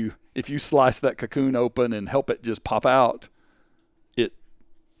 if you slice that cocoon open and help it just pop out,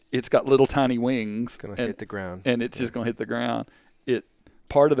 it's got little tiny wings. It's going to hit the ground. And it's just going to hit the ground.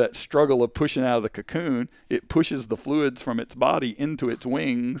 Part of that struggle of pushing out of the cocoon, it pushes the fluids from its body into its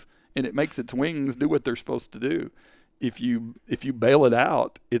wings, and it makes its wings do what they're supposed to do. If you bail it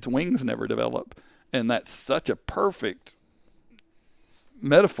out, its wings never develop. And that's such a perfect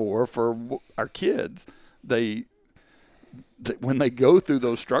metaphor for our kids. When they go through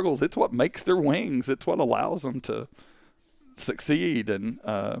those struggles, it's what makes their wings. It's what allows them to succeed. And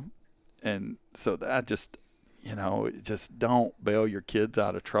so that just don't bail your kids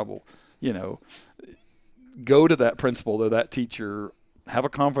out of trouble. Go to that principal or that teacher, have a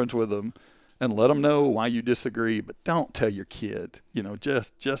conference with them, and let them know why you disagree. But don't tell your kid.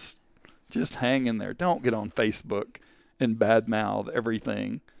 Just hang in there. Don't get on Facebook and badmouth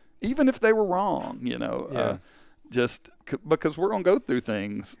everything, even if they were wrong. Just because we're gonna go through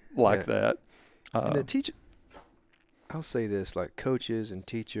things like that. And the teacher, I'll say this: like coaches and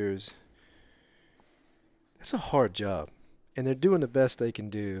teachers. It's a hard job, and they're doing the best they can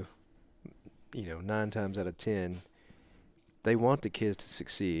do. 9 times out of 10, they want the kids to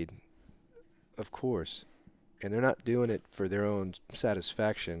succeed, of course, and they're not doing it for their own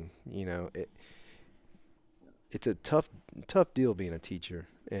satisfaction. It's a tough deal being a teacher,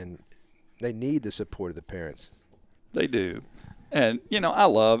 and they need the support of the parents. They do, and I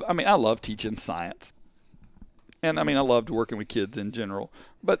love teaching science, and I loved working with kids in general,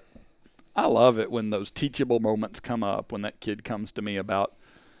 but I love it when those teachable moments come up, when that kid comes to me about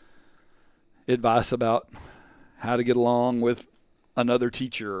advice about how to get along with another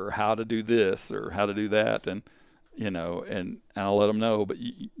teacher or how to do this or how to do that. And, and I'll let them know, but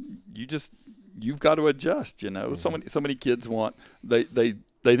you've got to adjust, Mm-hmm. So many kids they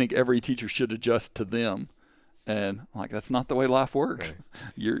think every teacher should adjust to them. And that's not the way life works.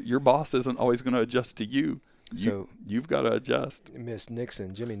 Right. Your boss isn't always going to adjust to you. You've got to adjust. Miss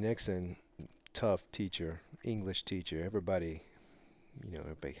Nixon, Jimmy Nixon, tough teacher, English teacher. Everybody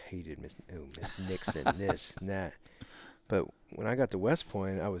hated Miss Nixon, this and that. But when I got to West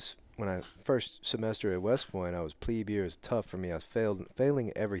Point, when I first semester at West Point, I was plebe year. It was tough for me. I was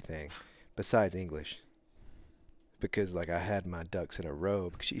failing everything besides English because I had my ducks in a row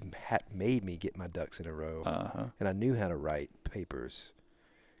because she made me get my ducks in a row. Uh-huh. And I knew how to write papers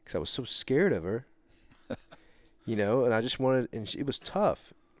because I was so scared of her. And I just wanted, and it was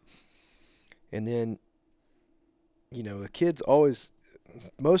tough. And then, the kids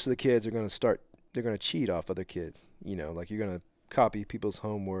most of the kids are going to cheat off other kids. You're going to copy people's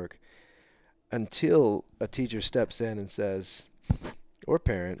homework. until a teacher steps in and says, or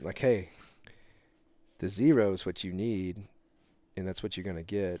parent, like, hey, the 0 is what you need, and that's what you're going to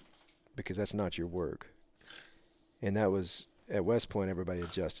get, because that's not your work. And that was, at West Point, everybody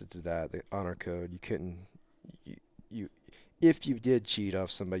adjusted to that, the honor code. You couldn't, you if you did cheat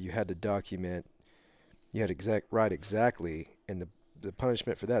off somebody, you had to document, you had to write exactly, and the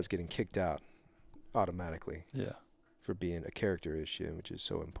punishment for that is getting kicked out automatically. Yeah. For being a character issue, which is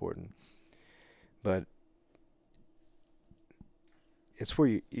so important. But it's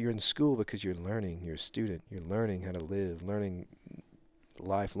where you're in school because you're learning. You're a student. You're learning how to live, learning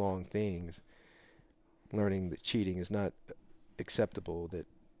lifelong things, learning that cheating is not acceptable, that,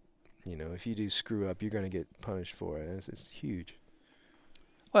 if you do screw up, you're going to get punished for it. It's huge.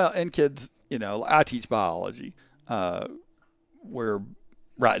 Well, and kids, I teach biology. Right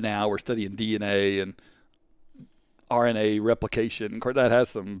now we're studying DNA and RNA replication. Of course, that has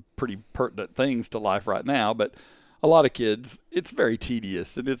some pretty pertinent things to life right now, but a lot of kids, it's very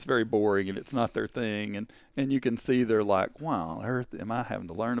tedious and it's very boring and it's not their thing. And you can see they're like, wow, on earth am I having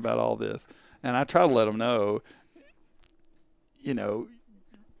to learn about all this? And I try to let them know,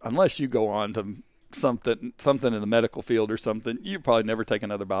 unless you go on to something in the medical field or something, you probably never take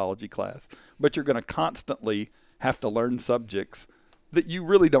another biology class. But you're going to constantly have to learn subjects that you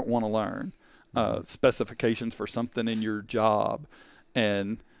really don't want to learn, specifications for something in your job.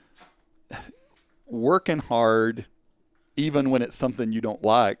 And working hard, even when it's something you don't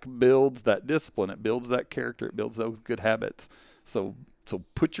like, builds that discipline. It builds that character. It builds those good habits. So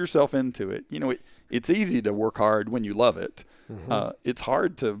put yourself into it. It's easy to work hard when you love it. Mm-hmm. It's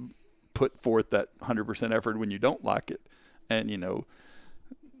hard to put forth that 100% effort when you don't like it. And,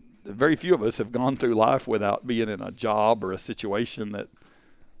 very few of us have gone through life without being in a job or a situation that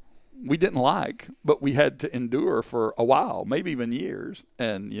we didn't like, but we had to endure for a while, maybe even years.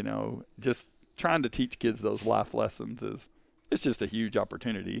 And, just trying to teach kids those life lessons it's just a huge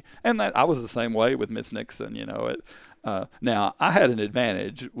opportunity. And that I was the same way with Miss Nixon. Now I had an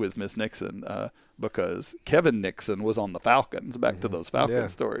advantage with Miss Nixon because Kevin Nixon was on the Falcons. Back to those Falcon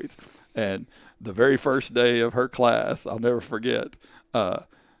stories, and the very first day of her class, I'll never forget.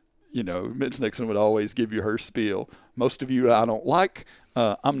 Miss Nixon would always give you her spiel. Most of you I don't like.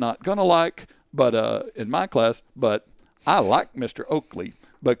 I'm not gonna like, but in my class, but I like Mr. Oakley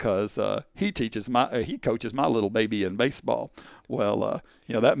because he coaches my little baby in baseball. Well,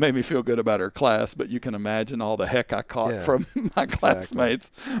 that made me feel good about her class, but you can imagine all the heck I caught from my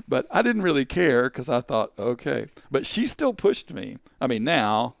classmates. But I didn't really care because I thought, okay. But she still pushed me. I mean,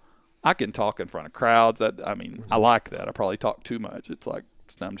 now I can talk in front of crowds. I like that. I probably talk too much. It's like,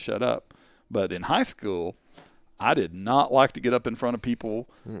 it's time to shut up. But in high school, I did not like to get up in front of people.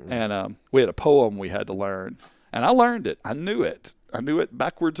 And we had a poem we had to learn. And I learned it. I knew it.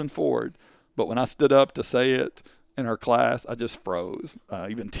 Backwards and forward. But when I stood up to say it in her class, I just froze.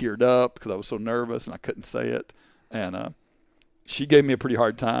 Even teared up because I was so nervous and I couldn't say it. And she gave me a pretty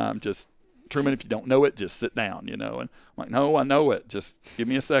hard time. Just, Truman, if you don't know it, just sit down, And I'm like, no, I know it. Just give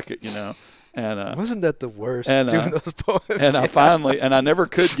me a second, And wasn't that the worst? Doing those poems. And I finally, and I never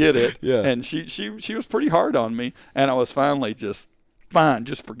could get it. Yeah. And she was pretty hard on me. And I was finally just, fine,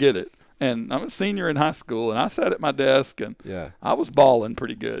 just forget it. And I'm a senior in high school, and I sat at my desk, and I was bawling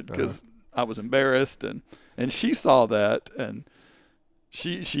pretty good because I was embarrassed, and she saw that, and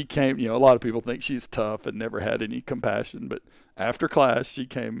she came. A lot of people think she's tough and never had any compassion, but after class, she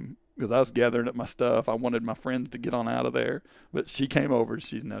came because I was gathering up my stuff. I wanted my friends to get on out of there, but she came over.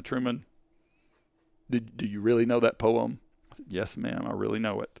 She's, now, Truman, do you really know that poem? I said, yes, ma'am, I really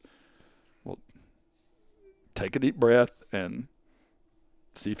know it. Well, take a deep breath and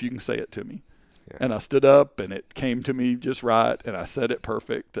see if you can say it to me. Yeah. And I stood up, and it came to me just right, and I said it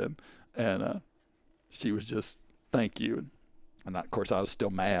perfect, and she was just, thank you. And of course, I was still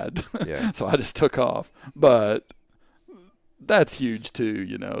mad, so I just took off. But that's huge too,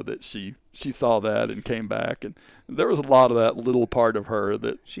 that she saw that and came back, and there was a lot of that little part of her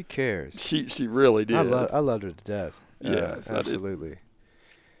that she cares. She really did. I loved her to death. Yes, absolutely.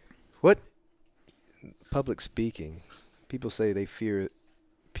 What public speaking? People say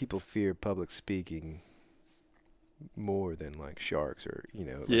people fear public speaking more than like sharks or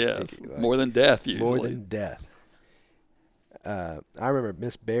more than death usually. More than death. I remember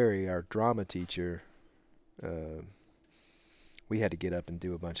Miss Barry, our drama teacher. We had to get up and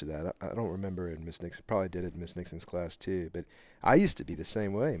do a bunch of that. I don't remember in Miss Nixon. Probably did it in Miss Nixon's class too. But I used to be the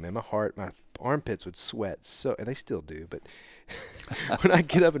same way, man. My armpits would sweat and they still do. But when I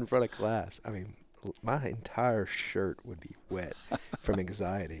get up in front of class, I mean, my entire shirt would be wet from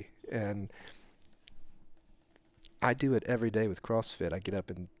anxiety. And I do it every day with CrossFit. I get up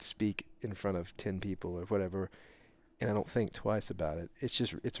and speak in front of 10 people or whatever, and I don't think twice about it.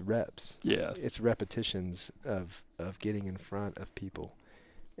 It's reps. Yes. It's repetitions of getting in front of people,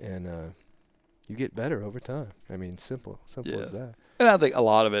 and you get better over time. I mean, simple as that. And I think a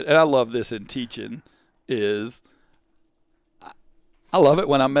lot of it, and I love this in teaching, is I love it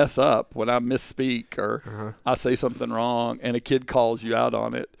when I mess up, when I misspeak or I say something wrong and a kid calls you out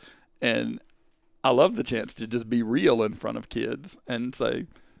on it. And I love the chance to just be real in front of kids and say,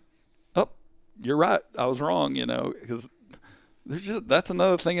 oh, you're right, I was wrong, because that's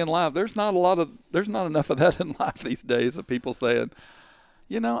another thing in life. There's not enough of that in life these days of people saying,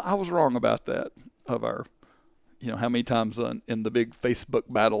 I was wrong about that. Of our, how many times in the big Facebook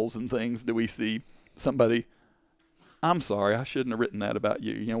battles and things do we see somebody, I'm sorry, I shouldn't have written that about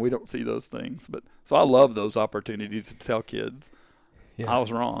you. We don't see those things. But so I love those opportunities to tell kids, I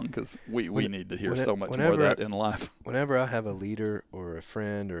was wrong, because we need to hear so much more of that in life. Whenever I have a leader or a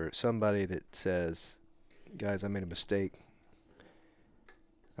friend or somebody that says, guys, I made a mistake,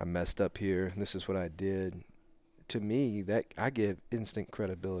 I messed up here, and this is what I did, to me, that I give instant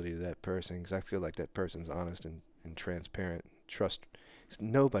credibility to that person, because I feel like that person's honest and transparent. Trust.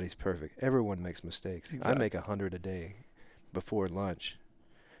 Nobody's perfect. Everyone makes mistakes. Exactly. I make 100 a day before lunch,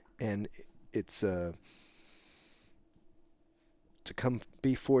 and it's to come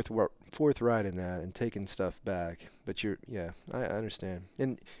be forthright in that and taking stuff back. But I understand.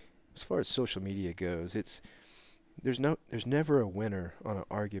 And as far as social media goes, there's never a winner on an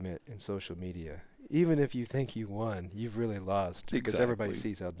argument in social media. Even if you think you won, you've really lost, because everybody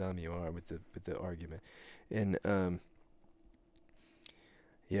sees how dumb you are with the argument. And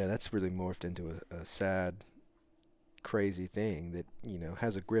that's really morphed into a sad, crazy thing that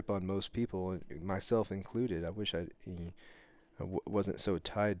has a grip on most people, myself included. I wish I wasn't so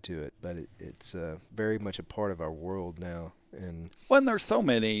tied to it, but it's very much a part of our world now. And there's so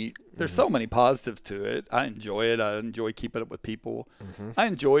many positives to it. I enjoy it. I enjoy keeping up with people. I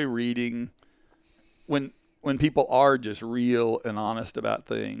enjoy reading when people are just real and honest about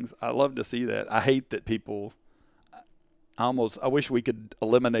things. I love to see that. I hate that people. I wish we could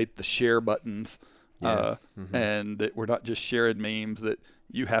eliminate the share buttons, and that we're not just sharing memes. That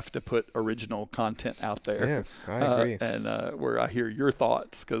you have to put original content out there. Yeah, I agree. And where I hear your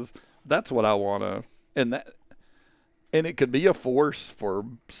thoughts, because that's what I want to. And it could be a force for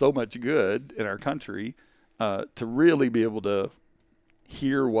so much good in our country, to really be able to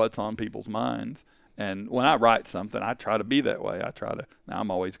hear what's on people's minds. And when I write something, I try to be that way. Now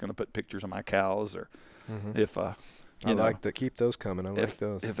I'm always going to put pictures of my cows, or if I like to keep those coming. I like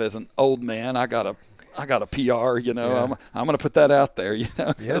those. If as an old man, I got a PR, I'm going to put that out there,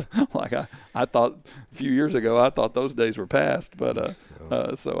 Like I thought a few years ago, I thought those days were past, but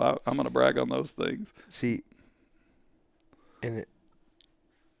so I'm going to brag on those things. See, and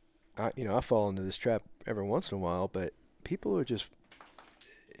I fall into this trap every once in a while, but people are just,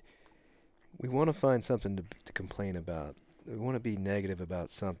 we want to find something to complain about. We want to be negative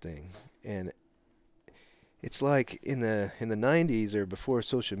about something, and it's like in the 90s or before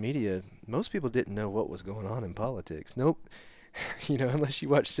social media, most people didn't know what was going on in politics. Nope. Unless you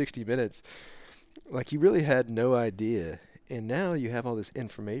watch 60 Minutes, like, you really had no idea. And now you have all this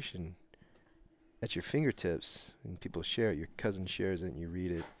information at your fingertips, and people share it. Your cousin shares it, and you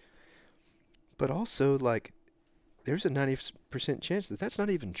read it. But also, like, there's a 90% chance that that's not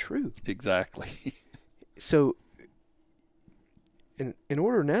even true. Exactly. So, in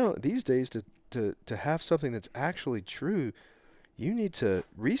order now these days to have something that's actually true, you need to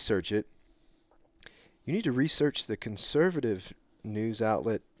research it. You need to research the conservative news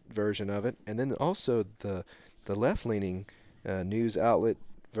outlet version of it, and then also the left-leaning news outlet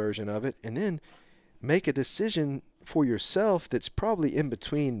version of it, and then make a decision for yourself that's probably in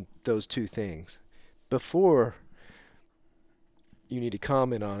between those two things before you need to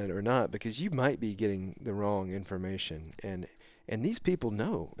comment on it or not, because you might be getting the wrong information. And these people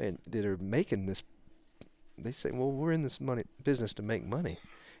know, and that are making this, they say, well, we're in this business to make money,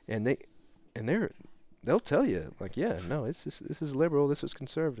 and they'll tell you, like, yeah, no, this is liberal, this is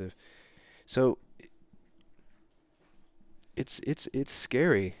conservative. So it's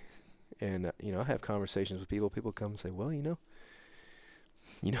scary. And I have conversations with people. People come and say, well,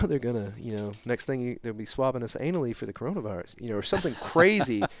 they're gonna, next thing they'll be swabbing us anally for the coronavirus, or something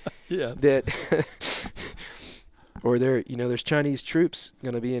crazy. Yes. That or there's Chinese troops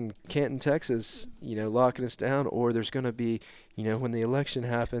going to be in Canton, Texas, locking us down, or there's going to be, when the election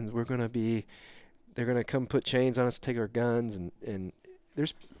happens, they're going to come put chains on us, take our guns, and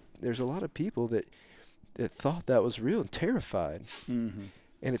there's a lot of people that thought that was real and terrified. Mm-hmm.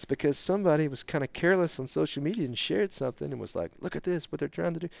 And it's because somebody was kind of careless on social media and shared something and was like, look at this, what they're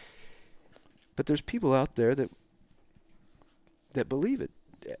trying to do. But there's people out there that believe it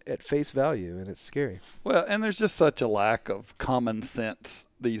at face value, and it's scary. Well, and there's just such a lack of common sense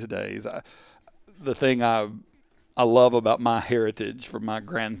these days. The thing I love about my heritage from my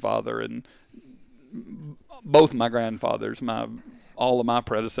grandfather and both my grandfathers, all of my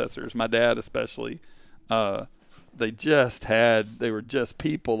predecessors, my dad especially, they were just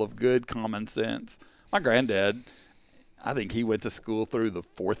people of good common sense. My granddad, I think he went to school through the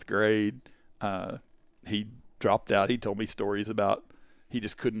 4th grade. He dropped out. He told me stories about he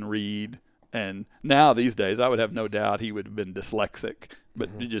just couldn't read. And now these days, I would have no doubt he would have been dyslexic, but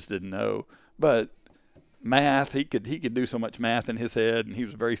he just didn't know. But math, he could do so much math in his head, and he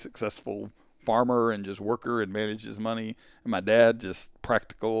was a very successful farmer and just worker and managed his money. And my dad, just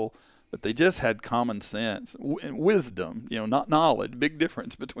practical. But they just had common sense and wisdom, not knowledge. Big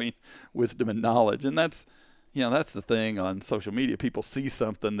difference between wisdom and knowledge. And that's the thing on social media. People see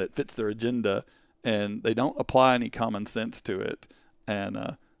something that fits their agenda, and they don't apply any common sense to it,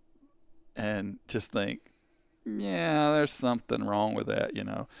 and just think, yeah, there's something wrong with that,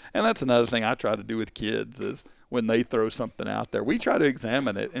 And that's another thing I try to do with kids is when they throw something out there, we try to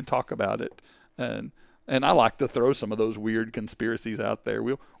examine it and talk about it, and I like to throw some of those weird conspiracies out there.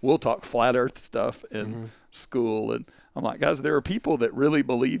 We'll talk flat Earth stuff in school, and I'm like, guys, there are people that really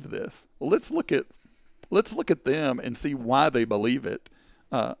believe this. Well, let's look at them and see why they believe it.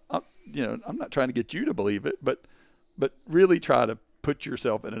 I'm not trying to get you to believe it, but really try to put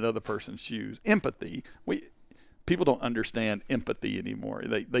yourself in another person's shoes. Empathy. People don't understand empathy anymore.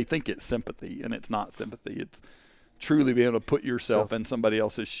 They think it's sympathy, and it's not sympathy. It's truly being able to put yourself in somebody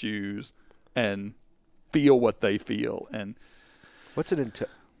else's shoes and feel what they feel. And what's a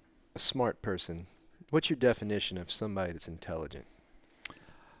smart person? What's your definition of somebody that's intelligent?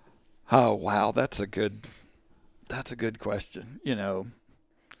 Oh, wow, that's a good question.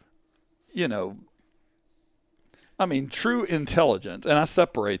 I mean, true intelligence, and I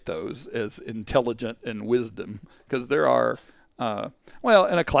separate those as intelligent and wisdom, because there are, in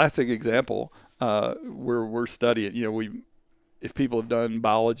a classic example, we're studying, if people have done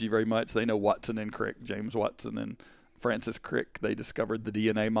biology very much, they know Watson and Crick, James Watson and Francis Crick. They discovered the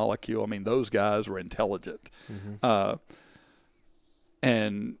DNA molecule. I mean, those guys were intelligent.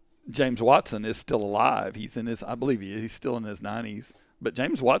 And James Watson is still alive. I believe he's still in his 90s. But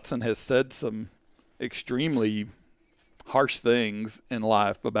James Watson has said some extremely harsh things in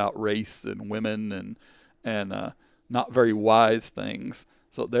life about race and women and not very wise things.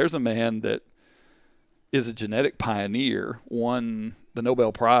 So there's a man that is a genetic pioneer, won the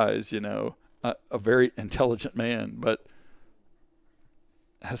Nobel Prize, a very intelligent man, but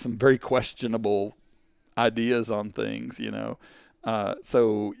has some very questionable ideas on things,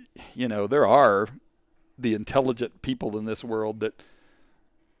 So, there are the intelligent people in this world that,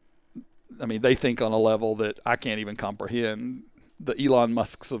 they think on a level that I can't even comprehend. The Elon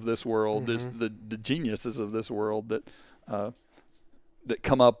Musks of this world, the geniuses of this world that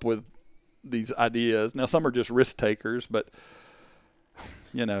come up with these ideas. Now, some are just risk takers, but,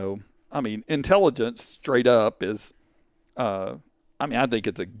 intelligence straight up is, I think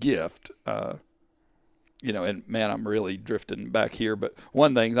it's a gift. And man, I'm really drifting back here, but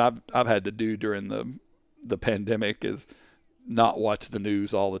one thing I've had to do during the pandemic is not watch the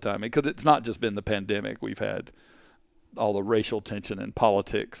news all the time, because it's not just been the pandemic. We've had all the racial tension in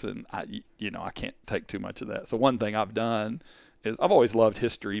politics, and I can't take too much of that. So one thing I've done is I've always loved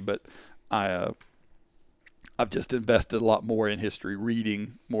history, but I've just invested a lot more in history,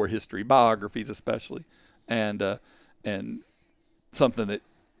 reading more history, biographies especially, and something that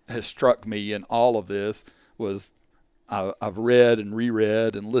has struck me in all of this was I've read and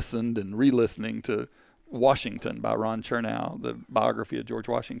reread and listened and re-listening to Washington by Ron Chernow, the biography of George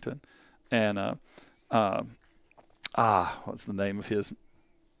Washington, and what's the name of his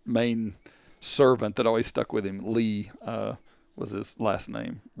main servant that always stuck with him? Lee was his last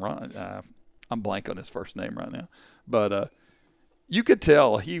name. Ron, I'm blank on his first name right now, but you could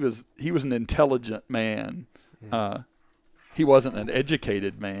tell he was an intelligent man. He wasn't an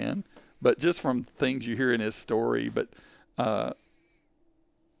educated man, but just from things you hear in his story, but and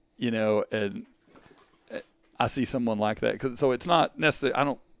I see someone like that. So it's not necessarily, I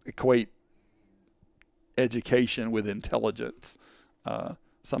don't equate education with intelligence.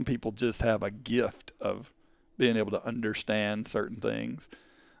 Some people just have a gift of being able to understand certain things.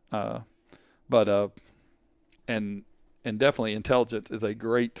 And definitely intelligence is a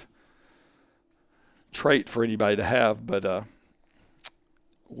great trait for anybody to have, but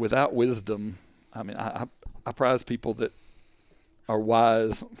without wisdom, I prize people that are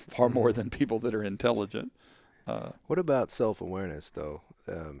wise far more than people that are intelligent. What about self-awareness, though?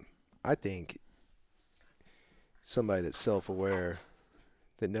 I think somebody that's self-aware,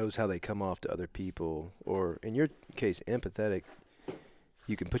 that knows how they come off to other people, or in your case, empathetic,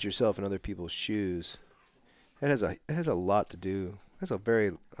 you can put yourself in other people's shoes. It has a lot to do. It has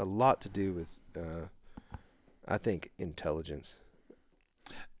a lot to do with, I think, intelligence.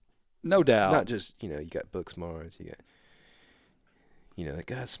 No doubt. Not just, you got book smarts, that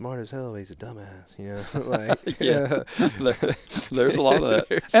guy's smart as hell, he's a dumbass, There's a lot of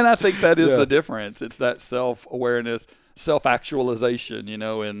that. And I think that is the difference. It's that self-awareness, self-actualization,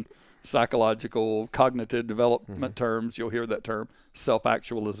 in psychological cognitive development terms, you'll hear that term,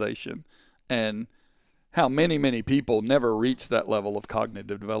 self-actualization. And how many people never reach that level of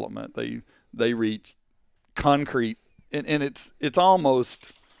cognitive development. They reach concrete, and it's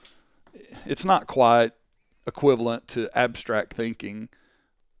almost, it's not quite equivalent to abstract thinking,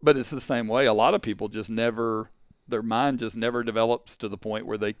 but it's the same way. A lot of people just never, their mind just never develops to the point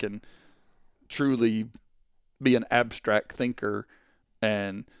where they can truly be an abstract thinker,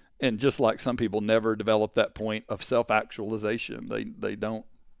 and just like some people never develop that point of self-actualization.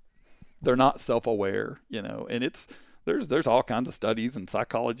 They're not self-aware, and there's all kinds of studies and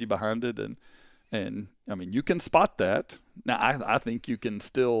psychology behind it, and I mean, you can spot that. Now I think you can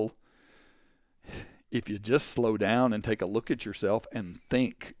still, if you just slow down and take a look at yourself and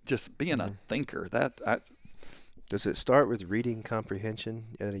think, just being a thinker, does it start with reading comprehension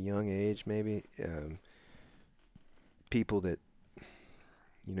at a young age, maybe? People that,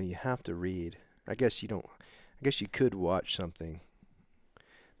 you have to read. I guess you could watch something,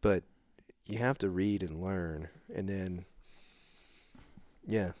 but you have to read and learn, and then,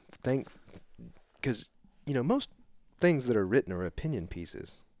 think, because, most things that are written are opinion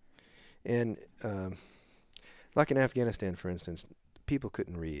pieces. And like in Afghanistan, for instance, people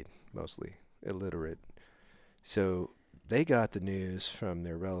couldn't read, mostly illiterate. So they got the news from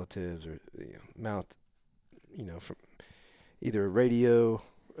their relatives or from either a radio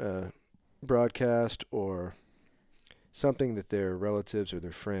broadcast or something that their relatives or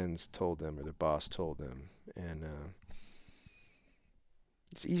their friends told them or their boss told them. And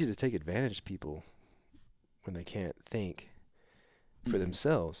it's easy to take advantage of people when they can't think for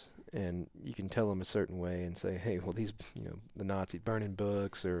themselves. And you can tell them a certain way and say, hey, well, these, the Nazi burning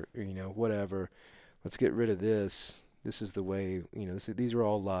books or whatever, let's get rid of this. This is the way, these are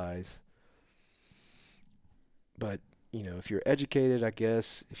all lies. But, if you're educated, I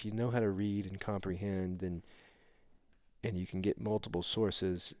guess, if you know how to read and comprehend, and you can get multiple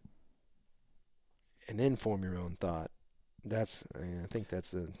sources and then form your own thought, I think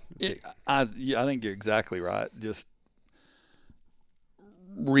that's I think you're exactly right. Just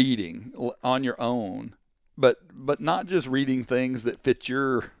reading on your own, but not just reading things that fit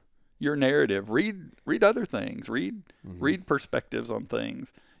your narrative. Read other things. Read perspectives on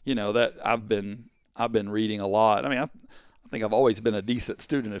things. That I've been reading a lot. I mean, I think I've always been a decent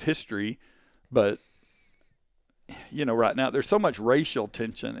student of history, but right now there's so much racial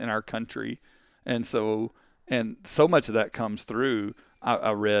tension in our country, and so much of that comes through.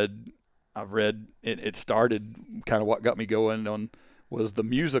 I've read it started kind of what got me going on was the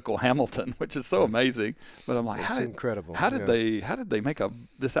musical Hamilton, which is so amazing. But I'm like, incredible. How did they make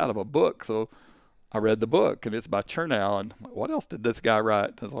this out of a book? So I read the book, and it's by Chernow. And what else did this guy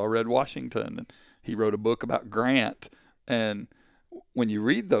write? So I read Washington, and he wrote a book about Grant. And when you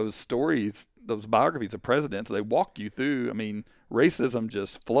read those stories, those biographies of presidents, they walk you through. I mean, racism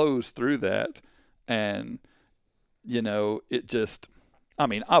just flows through that, and it just. I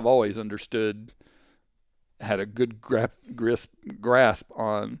mean, I've always understood, had a good grasp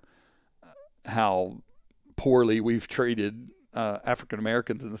on how poorly we've treated African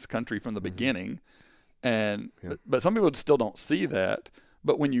Americans in this country from the beginning, but some people still don't see that.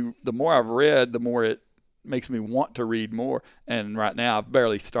 But the more I've read, the more it makes me want to read more. And right now, I've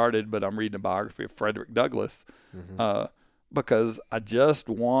barely started, but I'm reading a biography of Frederick Douglass because I just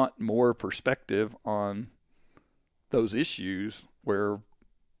want more perspective on those issues where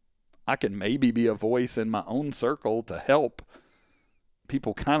I can maybe be a voice in my own circle to help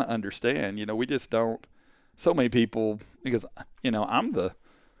people kind of understand. We just don't. So many people, because I'm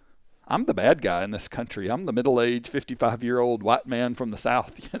the bad guy in this country. I'm the middle-aged 55-year-old white man from the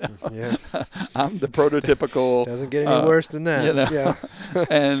South. I'm the prototypical. Doesn't get any worse than that. Yeah.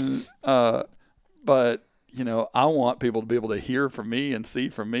 And but I want people to be able to hear from me and see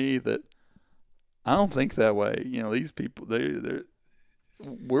from me that I don't think that way. These people,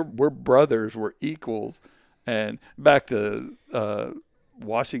 we're brothers, we're equals. And back to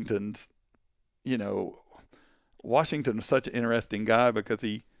Washington's, Washington was such an interesting guy because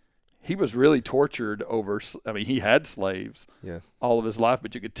he was really tortured over. I mean, he had slaves all of his life,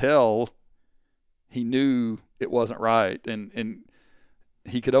 but you could tell he knew it wasn't right, and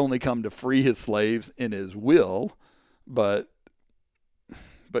he could only come to free his slaves in his will, but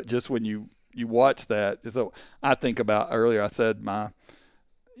just when you watch that, so I think about earlier, I said I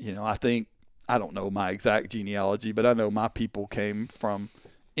don't know my exact genealogy, but I know my people came from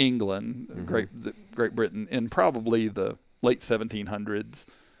England, Great Britain, in probably the late 1700s,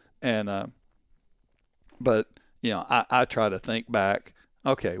 and but I try to think back.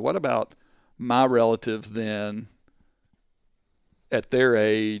 Okay, what about my relatives then at their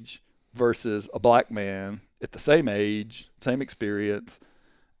age versus a black man at the same age, same experience,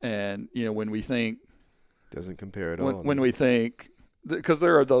 and when we think doesn't compare at all. When we think, because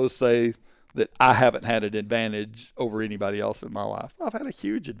there are those say that I haven't had an advantage over anybody else in my life. I've had a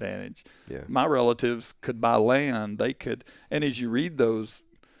huge advantage. Yeah. My relatives could buy land. They could, and as you read those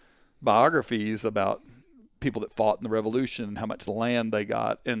biographies about people that fought in the Revolution and how much land they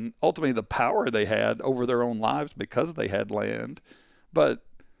got, and ultimately the power they had over their own lives because they had land, but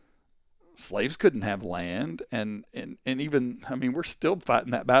slaves couldn't have land, and even, I mean, we're still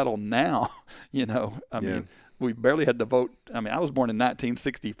fighting that battle now. I mean, we barely had the vote. I mean, I was born in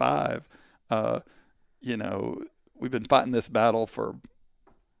 1965. We've been fighting this battle for,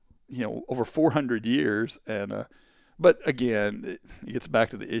 over 400 years. And, but again, it gets back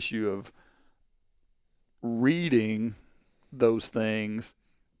to the issue of reading those things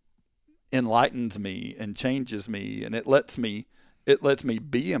enlightens me and changes me, and it lets me be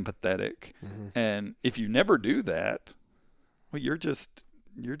empathetic. And if you never do that, well, you're just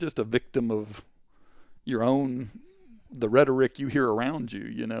a victim of your own, the rhetoric you hear around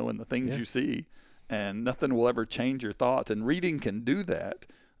you, and the things you see, and nothing will ever change your thoughts. And reading can do that.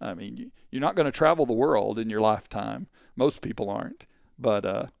 I mean, you're not going to travel the world in your lifetime. Most people aren't,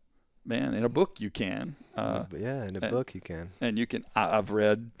 but man, in a book you can. In a book you can. And you can. I've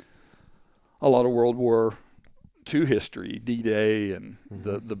read a lot of World War II history, D-Day, and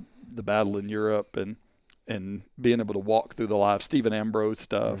the battle in Europe, and being able to walk through the life, Stephen Ambrose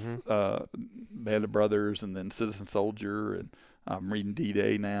stuff, Band of Brothers, and then Citizen Soldier, and I'm reading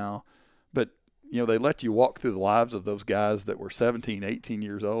D-Day now. But, they let you walk through the lives of those guys that were 17, 18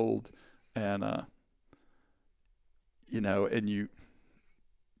 years old, and, and you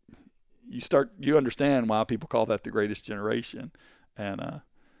understand why people call that the greatest generation. And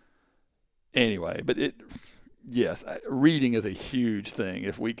anyway, but yes, reading is a huge thing.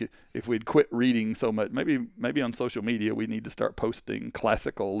 If we'd quit reading so much, maybe on social media we need to start posting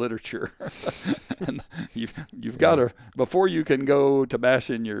classical literature. And you've got to, before you can go to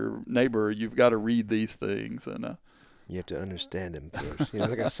bashing your neighbor, you've got to read these things, and you have to understand him first.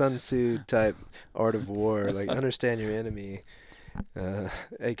 Like a Sun Tzu type art of war, like understand your enemy,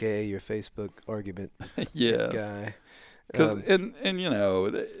 aka your Facebook argument guy. Because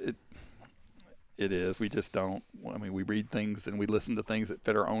it is. We just don't. I mean, we read things and we listen to things that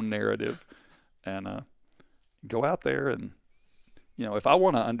fit our own narrative, and go out there and, if I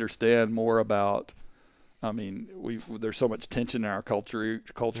want to understand more about, I mean, there's so much tension in our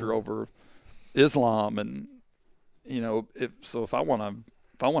culture over Islam, and if I want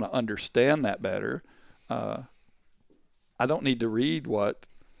to understand that better, I don't need to read what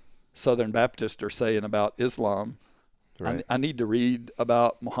Southern Baptists are saying about Islam. Right. I need to read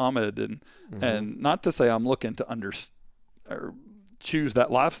about Muhammad, and not to say I'm looking to or choose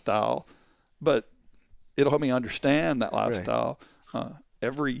that lifestyle, but it'll help me understand that lifestyle. Right.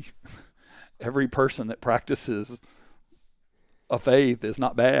 Every person that practices a faith is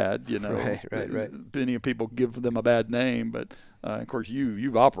not bad, Right. Many people give them a bad name, but of course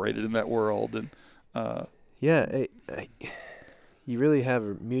you've operated in that world, and you really have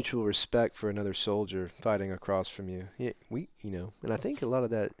a mutual respect for another soldier fighting across from you. Yeah, and I think a lot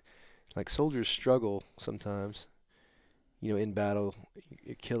of that, like soldiers struggle sometimes, in battle,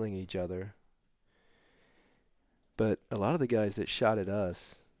 killing each other. But a lot of the guys that shot at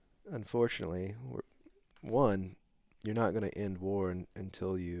us, unfortunately, you're not going to end war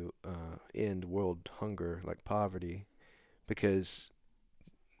until you end world hunger, like poverty, because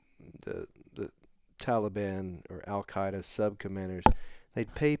the Taliban or Al-Qaeda sub-commanders,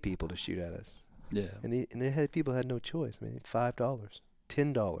 they'd pay people to shoot at us. Yeah. And people had no choice. I mean, $5,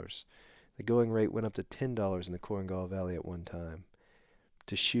 $10. The going rate went up to $10 in the Korengal Valley at one time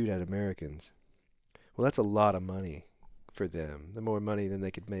to shoot at Americans. Well, that's a lot of money for them. The more money than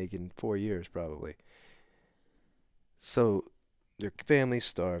they could make in 4 years, probably. So their family's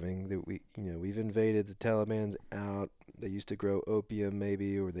starving. We've invaded the Taliban's out. They used to grow opium,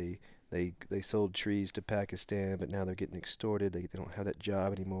 maybe, or they They sold trees to Pakistan, but now they're getting extorted. They don't have that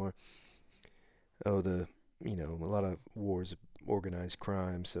job anymore. Oh, a lot of wars, organized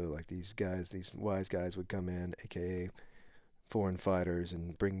crime. So like these wise guys would come in, aka foreign fighters,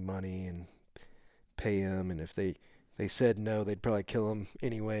 and bring money and pay them. And if they said no, they'd probably kill them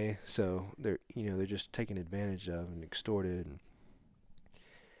anyway. So they're just taken advantage of and extorted. And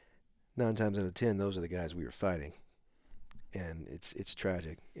 9 times out of 10, those are the guys we were fighting. And it's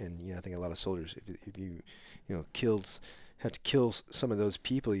tragic. And I think a lot of soldiers, if you have to kill some of those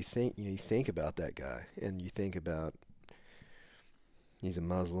people, you think about that guy, and you think about he's a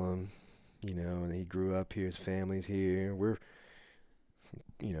Muslim, and he grew up here, his family's here. We're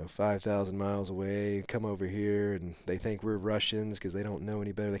 5,000 miles away, come over here, and they think we're Russians because they don't know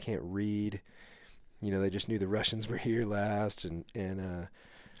any better. They can't read. They just knew the Russians were here last, and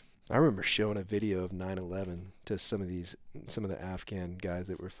I remember showing a video of 9/11 to some of the Afghan guys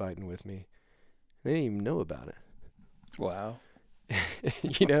that were fighting with me. They didn't even know about it. Wow.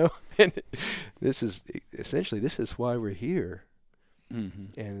 And this is why we're here.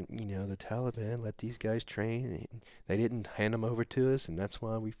 Mm-hmm. And the Taliban let these guys train, and they didn't hand them over to us, and that's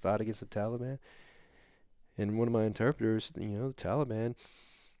why we fought against the Taliban. And one of my interpreters, the Taliban,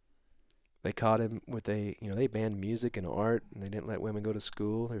 they caught him with they banned music and art, and they didn't let women go to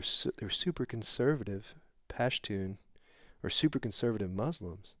school. They're super conservative Pashtun, or super conservative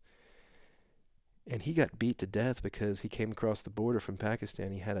Muslims. And he got beat to death because he came across the border from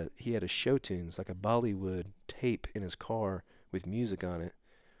Pakistan. He had a show tunes, like a Bollywood tape in his car with music on it.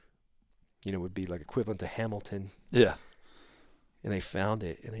 Would be like equivalent to Hamilton. Yeah. And they found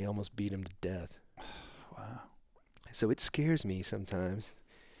it, and they almost beat him to death. Wow. So it scares me sometimes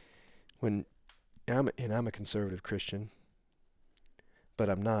when I'm a conservative Christian, but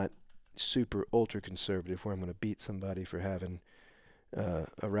I'm not super ultra conservative where I'm going to beat somebody for having a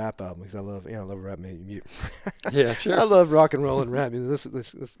rap album, because I love rap music. Yeah, sure. I love rock and roll and rap music.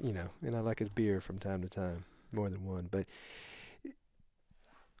 This, and I like his beer from time to time, more than one. But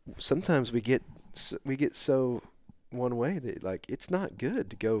sometimes we get so one way that, like, it's not good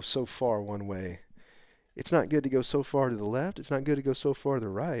to go so far one way. It's not good to go so far to the left. It's not good to go so far to the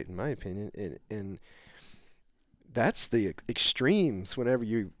right, in my opinion. And that's the extremes whenever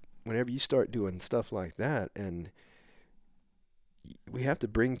you start doing stuff like that. And we have to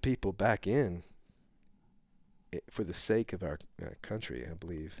bring people back in for the sake of our country, I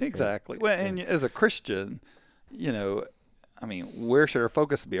believe. Exactly. And as a Christian, where should our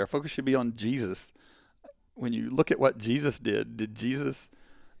focus be? Our focus should be on Jesus. When you look at what Jesus did Jesus,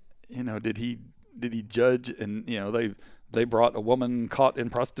 did he judge? And they brought a woman caught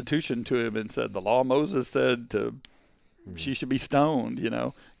in prostitution to him and said, the law of Moses said she should be stoned.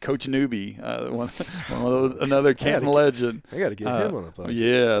 Coach Newby, one of those, another Canton legend. I got to get him on the podcast.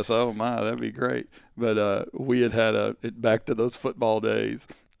 Yes, oh my, that'd be great. But we had back to those football days.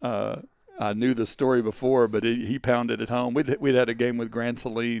 I knew the story before, but he pounded it home. We'd had a game with Grand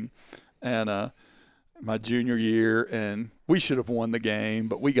Saline, and my junior year, and we should have won the game,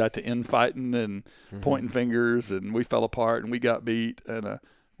 but we got to infighting and pointing fingers, and we fell apart, and we got beat, and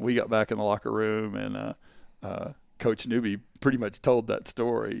we got back in the locker room, and Coach Newby pretty much told that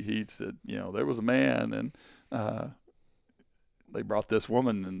story. He said, there was a man, and they brought this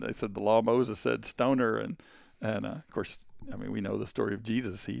woman, and they said the law of Moses said stone her, and of course, we know the story of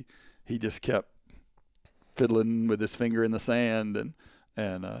Jesus. He just kept fiddling with his finger in the sand,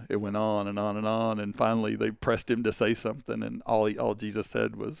 and it went on and on and on, and finally they pressed him to say something, and all Jesus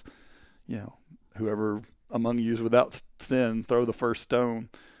said was, whoever among you is without sin, throw the first stone,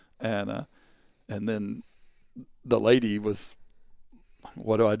 and then the lady was,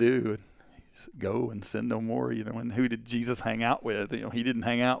 what do I do? And he said, go and sin no more. And who did Jesus hang out with? He didn't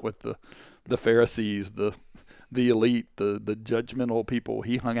hang out with the Pharisees, the elite, the judgmental people.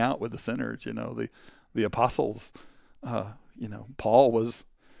 He hung out with the sinners, the apostles. Paul was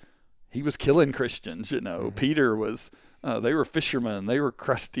killing Christians, Peter was, they were fishermen. They were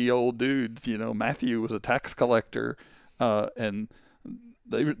crusty old dudes. Matthew was a tax collector. And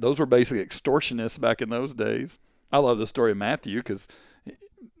those were basically extortionists back in those days. I love the story of Matthew because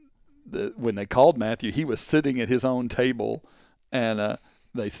when they called Matthew, he was sitting at his own table, and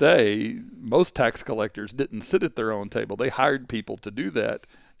they say most tax collectors didn't sit at their own table. They hired people to do that,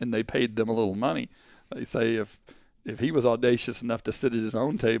 and they paid them a little money. They say if he was audacious enough to sit at his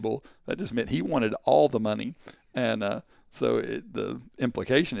own table, that just meant he wanted all the money. And so the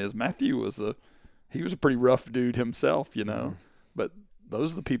implication is Matthew was a pretty rough dude himself, But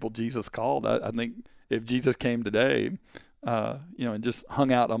those are the people Jesus called. I think if Jesus came today, and just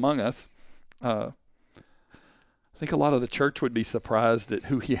hung out among us, think a lot of the church would be surprised at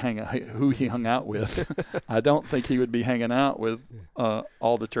who he hung out with. I don't think he would be hanging out with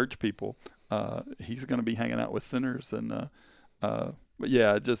all the church people. He's going to be hanging out with sinners, and but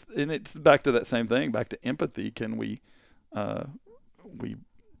yeah, and it's back to that same thing, back to empathy. Can we're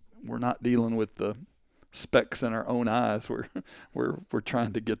not dealing with the specks in our own eyes. We're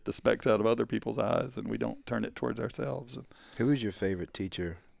trying to get the specks out of other people's eyes, and we don't turn it towards ourselves. Who was your favorite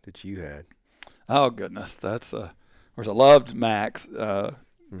teacher that you had? Oh goodness, of course I loved Max. I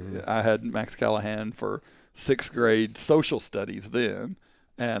had Max Callahan for 6th grade social studies then,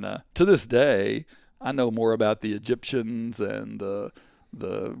 and to this day I know more about the Egyptians and the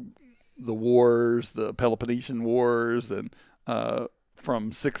wars, the Peloponnesian Wars, and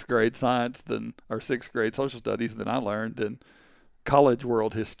from 6th grade science or 6th grade social studies than I learned in college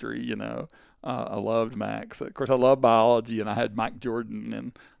world history. I loved Max. Of course, I love biology, and I had Mike Jordan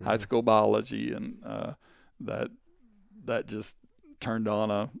in high school biology, and that just turned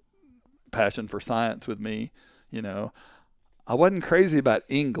on a passion for science with me. I wasn't crazy about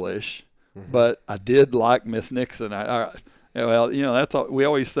English, but I did like Miss Nixon. That's all, we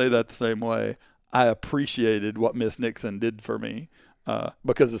always say that the same way. I appreciated what Miss Nixon did for me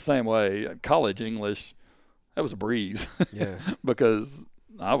because the same way college English, that was a breeze. Yeah. Because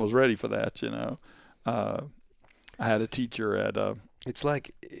I was ready for that. I had a teacher at. It's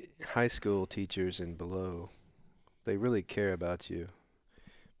like high school teachers and below. They really care about you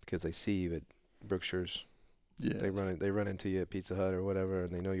because they see you at Brookshire's. Yes. They run into you at Pizza Hut or whatever,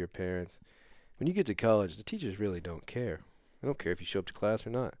 and they know your parents. When you get to college, the teachers really don't care. They don't care if you show up to class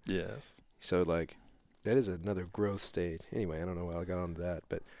or not. Yes. So, that is another growth stage. Anyway, I don't know why I got onto that.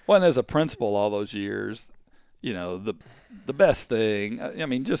 But and as a principal all those years, the best thing,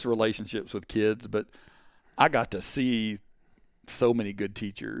 just relationships with kids, but I got to see so many good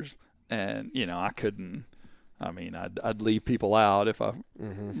teachers, and, I couldn't, I'd leave people out if I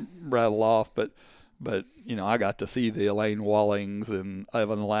rattle off, but I got to see the Elaine Wallings and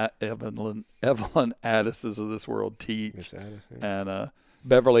Evelyn Addises of this world teach. Miss Addis, yeah. And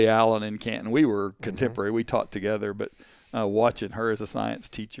Beverly Allen in Canton. We were contemporary. We taught together, but watching her as a science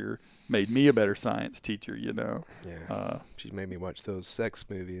teacher made me a better science teacher, Yeah. She made me watch those sex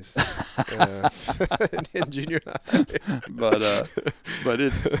movies in junior high. But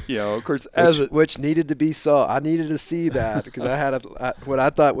it's, of course, which needed to be saw. I needed to see that because I had what I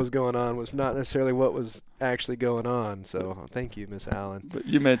thought was going on was not necessarily what was actually going on. So thank you, Miss Allen. But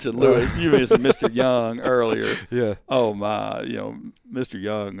you mentioned Lewis. You mentioned Mr. Young earlier. Yeah. Oh my, Mr.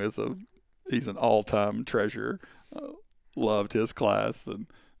 Young he's an all-time treasure. Loved his class and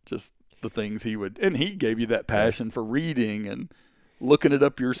just the things and he gave you that passion for reading and looking it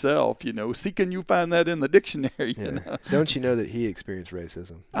up yourself, can you find that in the dictionary? Yeah. Don't you know that he experienced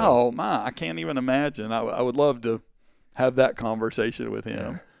racism? Oh my, I can't even imagine. I would love to have that conversation with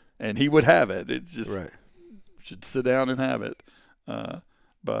him, and he would have it. It's just should sit down and have it.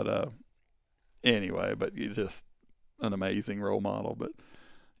 Anyway, but he's just an amazing role model. But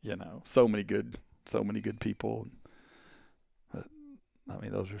so many good people.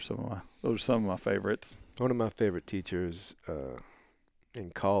 Those are some of my favorites. One of my favorite teachers in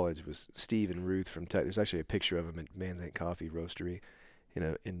college was Steve and Ruth from Tech. There's actually a picture of him at Man's Ain't Coffee Roastery,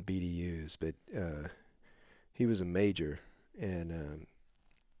 in BDUs. But he was a major and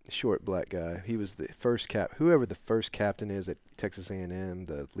short black guy. He was the first whoever the first captain is at Texas A&M,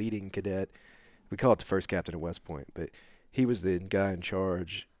 the leading cadet. We call it the first captain at West Point, but he was the guy in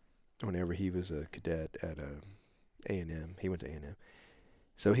charge whenever he was a cadet at A&M. He went to A&M.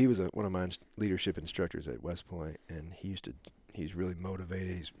 So he was one of my leadership instructors at West Point, and he's really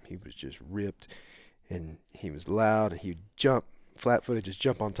motivated. He was just ripped, and he was loud, and he'd jump, flat-footed, just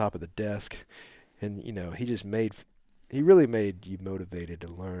jump on top of the desk. And, he really made you motivated to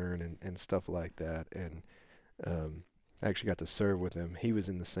learn and stuff like that. And I actually got to serve with him. He was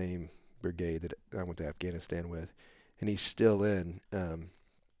in the same brigade that I went to Afghanistan with, and he's still in. The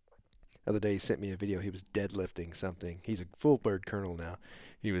other day he sent me a video. He was deadlifting something. He's a full bird colonel now.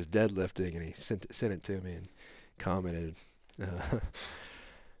 He was deadlifting, and he sent it to me and commented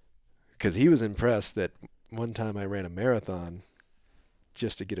because he was impressed that one time I ran a marathon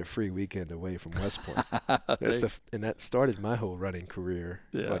just to get a free weekend away from West Point. And that started my whole running career.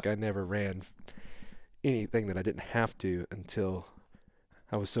 Yeah. I never ran anything that I didn't have to until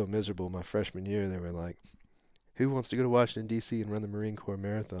I was so miserable my freshman year. They were like, "Who wants to go to Washington, D.C. and run the Marine Corps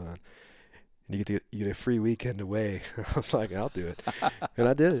Marathon? And you get a free weekend away." I was like, "I'll do it," and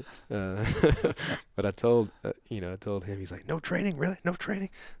I did it. But I told him, he's like, "No training, really? No training?"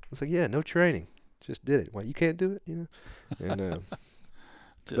 I was like, "Yeah, no training. Just did it." "Well, you can't do it, And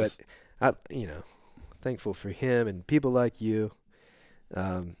but thankful for him and people like you.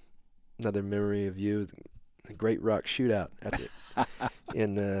 Another memory of you, the Great Rock Shootout at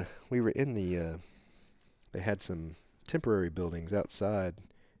the we were in the they had some temporary buildings outside,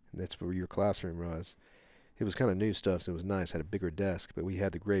 and that's where your classroom was. It was kind of new stuff, so it was nice. Had a bigger desk, but we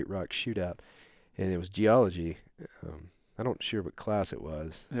had the Great Rock Shootout, and it was geology. I don't sure what class it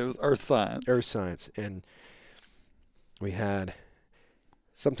was. It was earth science. Earth science, and we had.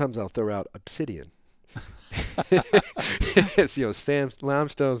 Sometimes I'll throw out obsidian. It's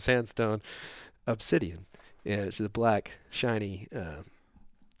limestone, sandstone, obsidian. Yeah, it's a black, shiny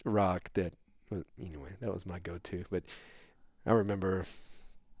rock that. Anyway, that was my go-to. But I remember,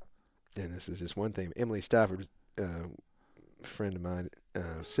 and this is just one thing. Emily Stafford, a friend of mine,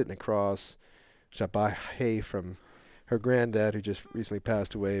 sitting across. I buy hay from her granddad, who just recently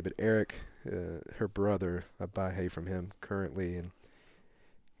passed away. But Eric, her brother, I buy hay from him currently, and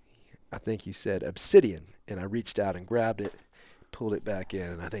I think you said obsidian, and I reached out and grabbed it, pulled it back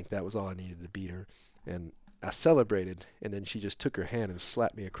in, and I think that was all I needed to beat her. And I celebrated, and then she just took her hand and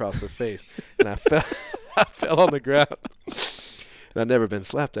slapped me across the face, and I fell on the ground. And I've never been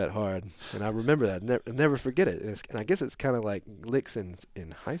slapped that hard, and I remember that. Never forget it. And I guess it's kind of like licks in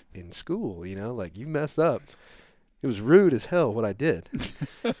school, like you mess up. It was rude as hell what I did,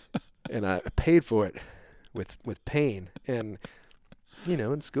 and I paid for it with pain. And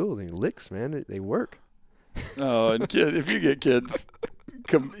in school, licks, man, they work. Oh, and if you get kids,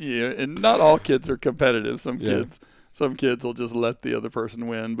 and not all kids are competitive. Some kids will just let the other person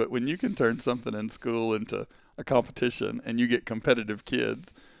win. But when you can turn something in school into a competition, and you get competitive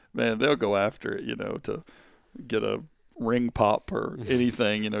kids, man, they'll go after it. To get a ring pop or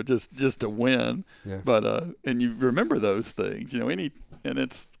anything. Just to win. Yeah. But and you remember those things. And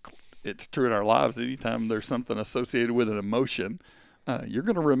it's true in our lives. Anytime there's something associated with an emotion. You're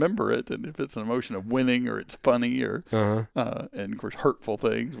going to remember it, and if it's an emotion of winning or it's funny or and of course hurtful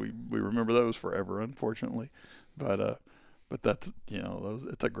things, we remember those forever, unfortunately. But that's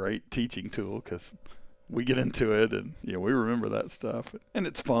it's a great teaching tool because we get into it and we remember that stuff, and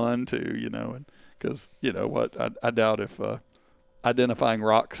it's fun too, and because what I doubt if identifying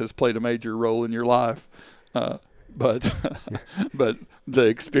rocks has played a major role in your life. But the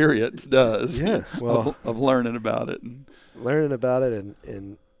experience does of learning about it.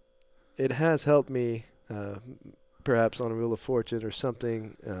 And it has helped me perhaps on a Wheel of Fortune or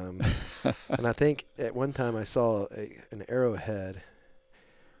something. And I think at one time I saw an arrowhead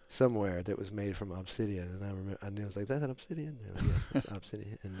somewhere that was made from obsidian, and I knew, I was like, that's an obsidian? Like, yes, it's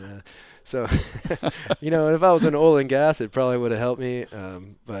obsidian. And so, if I was in oil and gas, it probably would have helped me.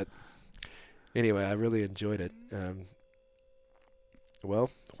 But anyway, I really enjoyed it.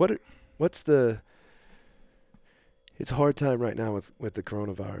 It's a hard time right now with the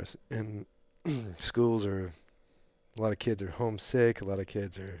coronavirus, and schools a lot of kids are homesick. A lot of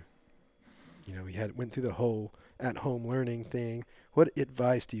kids are, went through the whole at-home learning thing. What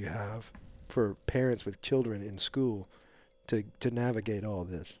advice do you have for parents with children in school to navigate all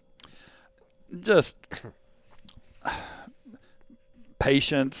this? Just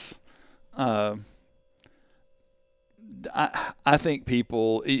patience. I think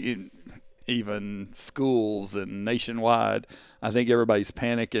people, even schools and nationwide, I think everybody's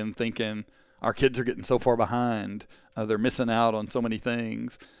panicking, thinking our kids are getting so far behind. They're missing out on so many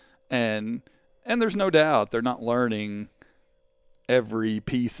things. And there's no doubt they're not learning every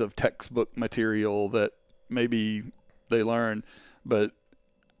piece of textbook material that maybe they learn. But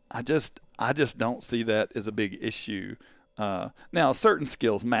I just don't see that as a big issue. Now, certain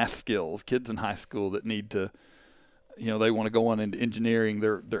skills, math skills, kids in high school that need to, they want to go on into engineering,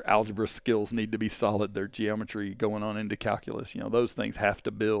 their algebra skills need to be solid, their geometry going on into calculus, those things have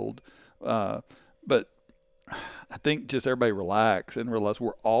to build. But I think just everybody relax and realize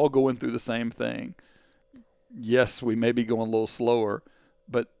we're all going through the same thing. Yes, we may be going a little slower,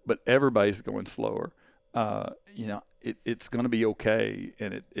 but everybody's going slower. It's going to be okay,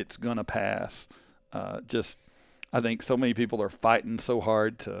 and it's going to pass. I think so many people are fighting so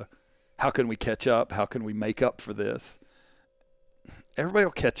hard to, how can we catch up? How can we make up for this? Everybody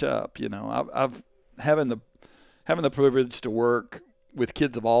will catch up. I've having the privilege to work with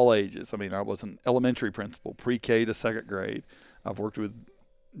kids of all ages. I mean, I was an elementary principal, pre-K to second grade. I've worked with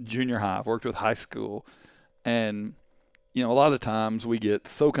junior high. I've worked with high school. And, a lot of times we get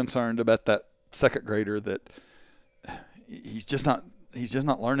so concerned about that second grader that he's just not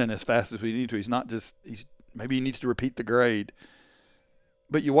learning as fast as we need to. Maybe he needs to repeat the grade.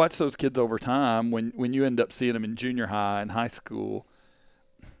 But you watch those kids over time, when you end up seeing them in junior high and high school,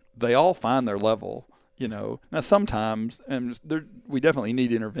 they all find their level. Now sometimes, and we definitely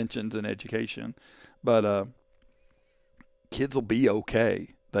need interventions in education, But kids will be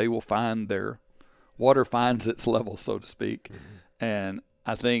okay. They will find their water finds its level, so to speak. Mm-hmm. And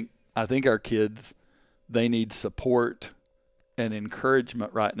I think our kids, they need support and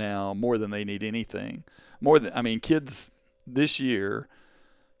encouragement right now more than they need anything. Kids this year,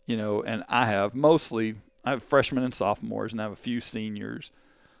 and I have freshmen and sophomores, and I have a few seniors,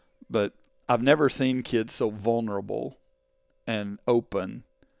 but I've never seen kids so vulnerable and open.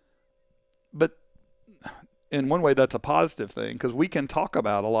 But in one way, that's a positive thing, because we can talk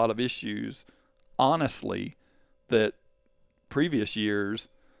about a lot of issues honestly that previous years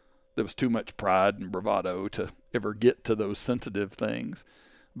there was too much pride and bravado to ever get to those sensitive things.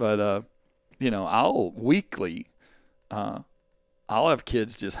 But I'll weekly I'll have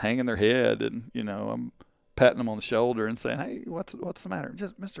kids just hanging their head, and I'm patting them on the shoulder and saying, "Hey, what's the matter?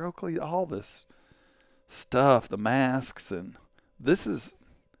 Just Mr. Oakley, all this stuff, the masks, and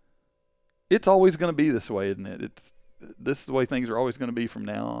it's always going to be this way, isn't it? This is the way things are always going to be from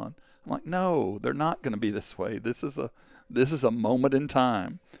now on." I'm like, no, they're not going to be this way. This is a moment in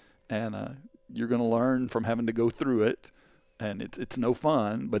time, and you're going to learn from having to go through it, and it's no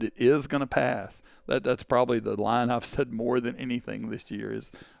fun, but it is going to pass. That's probably the line I've said more than anything this year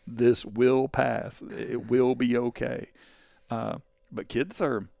is, this will pass. It will be okay. But kids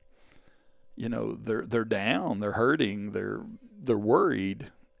are, they're down, they're hurting, they're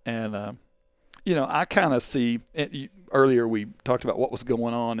worried, and I kind of see earlier we talked about what was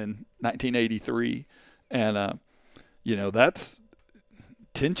going on in 1983, and that's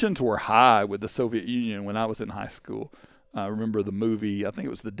tensions were high with the Soviet Union when I was in high school. I remember the movie, I think it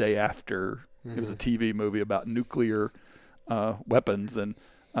was The Day After. Mm-hmm. It was a TV movie about nuclear weapons, and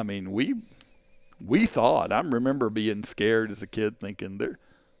I mean we thought, I remember being scared as a kid, thinking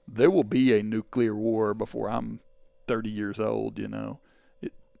there will be a nuclear war before I'm 30 years old.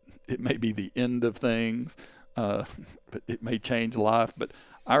 It may be the end of things, but it may change life. But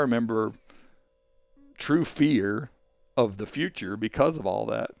I remember true fear of the future because of all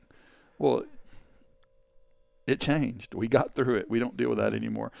that. Well, it changed. We got through it. We don't deal with that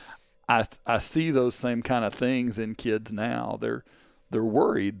anymore. I see those same kind of things in kids now. They're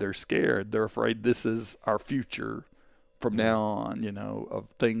worried. They're scared. They're afraid this is our future from now on, of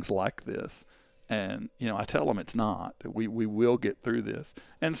things like this. And, I tell them it's not. We will get through this.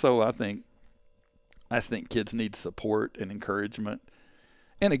 And so I think kids need support and encouragement.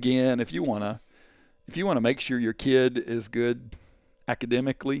 And again, if you want to make sure your kid is good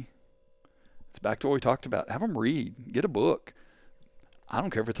academically, it's back to what we talked about. Have them read. Get a book. I don't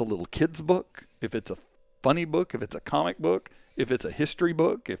care if it's a little kid's book, if it's a funny book, if it's a comic book, if it's a history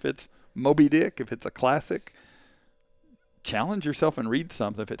book, if it's Moby Dick, if it's a classic. Challenge yourself and read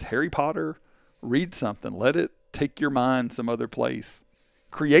something. If it's Harry Potter, read something. Let it take your mind some other place.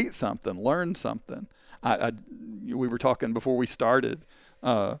 Create something. Learn something. We were talking before we started.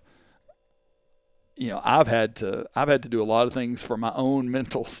 I've had to do a lot of things for my own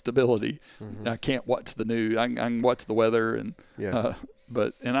mental stability. Mm-hmm. I can't watch the news. I can watch the weather, and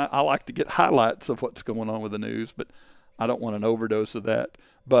I like to get highlights of what's going on with the news, but I don't want an overdose of that.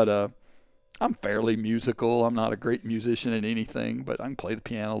 But I'm fairly musical. I'm not a great musician in anything, but I can play the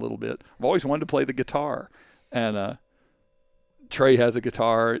piano a little bit. I've always wanted to play the guitar, and Trey has a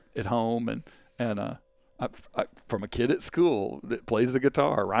guitar at home, and I, from a kid at school that plays the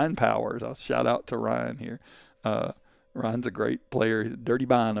guitar, Ryan Powers. I'll shout out to Ryan here. Ryan's a great player. Dirty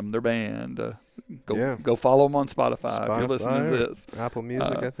Bynum, their band. Go follow them on Spotify if you're listening to this. Apple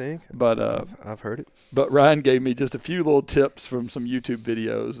Music, I think. But I've heard it. But Ryan gave me just a few little tips from some YouTube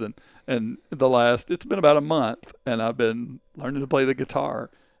videos, and it's been about a month, and I've been learning to play the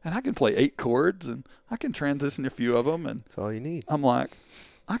guitar, and I can play 8 chords, and I can transition a few of them, and that's all you need. I'm like,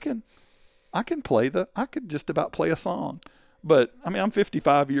 I could just about play a song. But I'm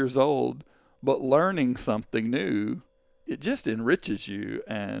 55 years old, but learning something new, it just enriches you,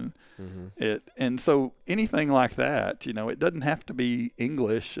 and and so anything like that, it doesn't have to be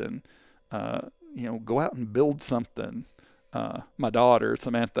English, and go out and build something. My daughter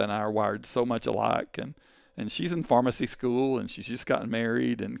Samantha and I are wired so much alike, and she's in pharmacy school, and she's just gotten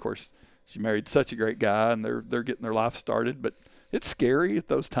married, and of course she married such a great guy, and they're getting their life started, but it's scary at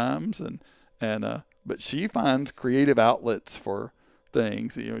those times, and but she finds creative outlets for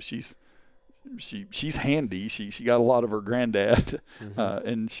things. She's handy. She got a lot of her granddad,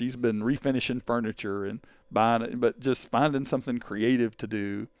 and she's been refinishing furniture and buying it. But just finding something creative to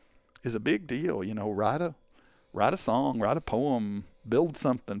do is a big deal. Write a song, write a poem, build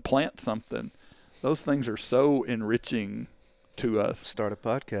something, plant something. Those things are so enriching to us. Start a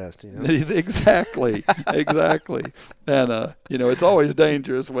podcast, Exactly. And, it's always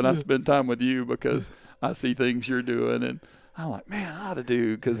dangerous when I spend time with you because I see things you're doing and I'm like, man, I ought to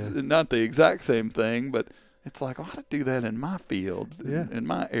do, because not the exact same thing, but it's like, I ought to do that in my field, in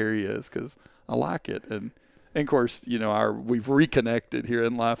my areas, because I like it. And of course, we've reconnected here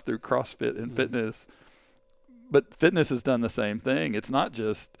in life through CrossFit and fitness. But fitness has done the same thing. It's not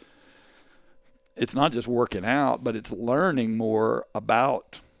just working out, but it's learning more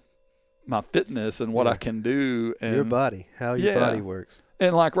about my fitness and what I can do. And your body, how your body works.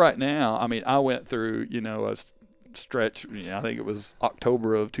 And like right now, I mean, I went through, a stretch, I think it was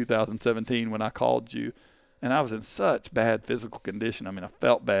October of 2017 when I called you, and I was in such bad physical condition. I mean, I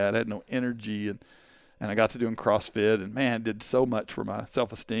felt bad. I had no energy, and I got to doing CrossFit, and man, did so much for my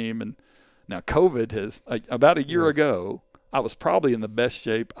self-esteem. And now COVID has, about a year ago, I was probably in the best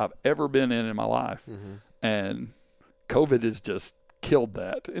shape I've ever been in my life. And COVID has just killed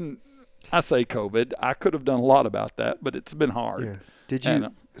that. And I say COVID, I could have done a lot about that, but it's been hard. Yeah. Did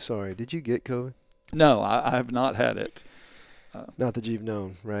you get COVID? No, I have not had it. Not that you've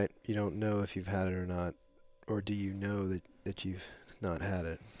known, right? You don't know if you've had it or not. Or do you know that you've not had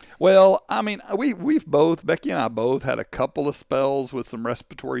it? Well, I mean, we've both, Becky and I both, had a couple of spells with some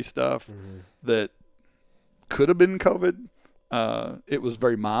respiratory stuff that could have been COVID. It was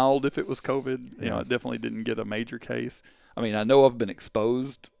very mild if it was COVID. It definitely didn't get a major case. I mean, I know I've been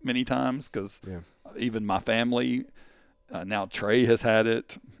exposed many times because even my family, now Trey has had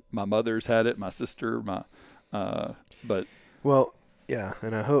it, my mother's had it, my sister, but. Well, yeah,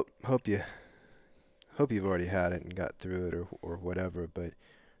 and I hope you've already had it and got through it or whatever, but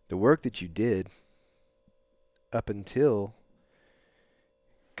the work that you did up until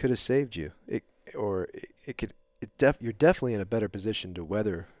could have saved you. You're definitely in a better position to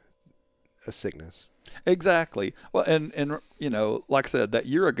weather a sickness. Exactly. Well, and like I said, that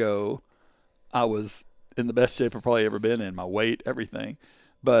year ago, I was in the best shape I've probably ever been in, my weight, everything.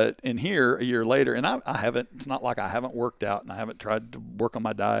 But in here, a year later, and I haven't, it's not like I haven't worked out and I haven't tried to work on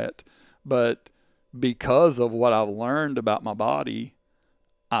my diet, but because of what I've learned about my body,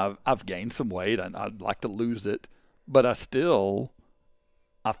 I've gained some weight and I'd like to lose it, but I feel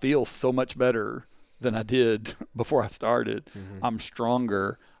so much better than I did before I started. I'm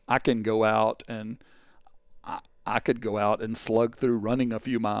stronger. I can go out and I could go out and slug through running a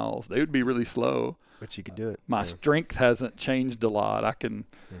few miles. They would be really slow. But you can do it. My strength hasn't changed a lot. I can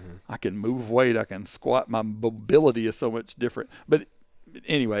move weight. I can squat. My mobility is so much different. But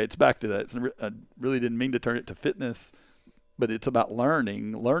anyway, it's back to that. I really didn't mean to turn it to fitness, but it's about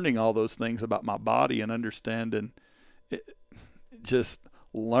learning all those things about my body and understanding it. Just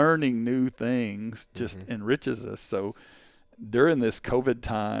learning new things just enriches us. So during this COVID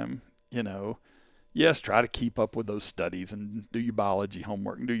time, yes, try to keep up with those studies and do your biology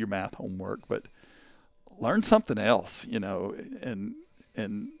homework and do your math homework, but learn something else, and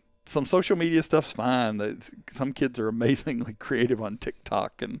some social media stuff's fine. Some kids are amazingly creative on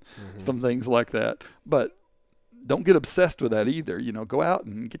TikTok and some things like that, but don't get obsessed with that either. Go out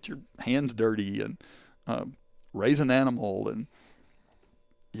and get your hands dirty and raise an animal and,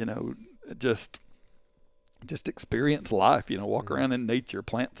 just experience life, walk around in nature,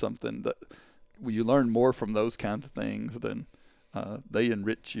 plant something. That you learn more from those kinds of things than they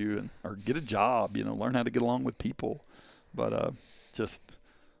enrich you, or get a job, learn how to get along with people. But just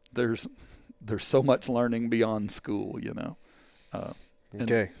there's so much learning beyond school,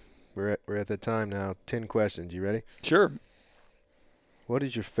 Okay, we're at the time now. 10 questions. You ready? Sure. What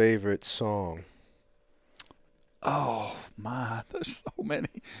is your favorite song? Oh my, there's so many.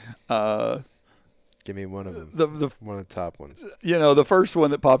 Give me one of them. One of the top ones. The first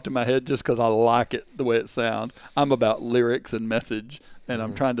one that popped in my head, just because I like it the way it sounds. I'm about lyrics and message, and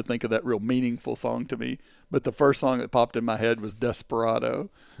I'm trying to think of that real meaningful song to me. But the first song that popped in my head was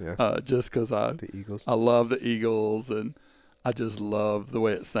Desperado. Yeah. Just because the Eagles. I love the Eagles, and I just love the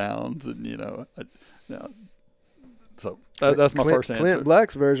way it sounds, and so that's my first answer. Clint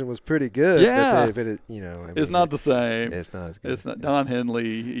Black's version was pretty good. Yeah. But it's not the same. It's not as good. It's not Don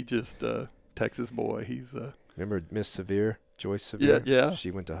Henley. He just Texas boy. He's remember Miss Severe, Joyce Severe? Yeah. She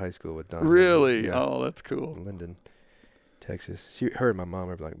went to high school with Don. Really? Yeah. Oh, that's cool. Linden, Texas. Her and my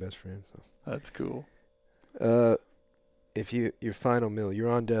mom are like best friends. So. That's cool. If your final meal, you're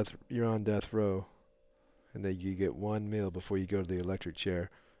on death row, and then you get one meal before you go to the electric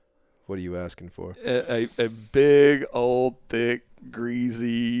chair. What are you asking for? A big, old, thick,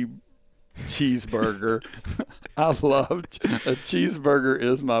 greasy cheeseburger. I love a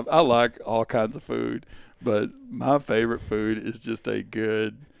cheeseburger. I like all kinds of food, but my favorite food is just a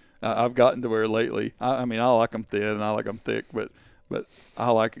good I've gotten to where lately, I mean, I like them thin and I like them thick, but I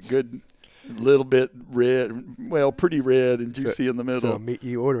like a good little bit red, well, pretty red and juicy in the middle. So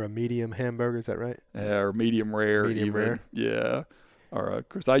you order a medium hamburger, is that right? Yeah, or medium rare. Medium rare? Yeah. Or, of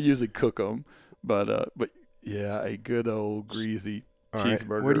course, I usually cook them, but yeah, a good old greasy cheeseburger.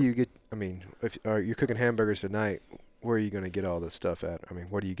 Right. Where do you get, I mean, if you're cooking hamburgers tonight, where are you going to get all this stuff at? I mean,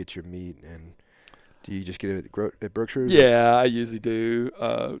 where do you get your meat, and do you just get it at Berkshire's? Yeah, I usually do.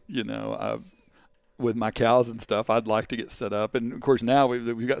 With my cows and stuff, I'd like to get set up, and of course now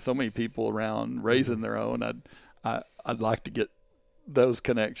we've got so many people around raising their own. I'd like to get those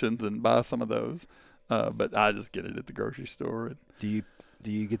connections and buy some of those, but I just get it at the grocery store. And do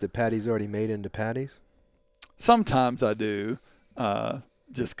you get the patties already made into patties? sometimes I do,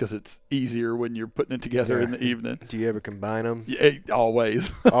 just because it's easier when you're putting it together in the evening. Do you ever combine them? Yeah,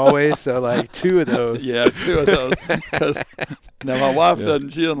 always. Always. So like 2 of those. Yeah, 2 of those. 'Cause now my wife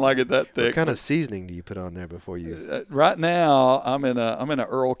she doesn't like it that thick. What kind of seasoning do you put on there before you? Right now, I'm in a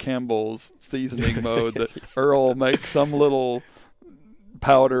Earl Campbell's seasoning mode. That Earl makes some little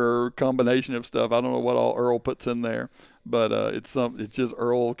powder combination of stuff. I don't know what all Earl puts in there, but it's just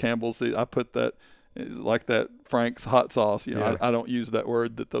Earl Campbell's. I put that. It's like that Frank's hot sauce. I don't use that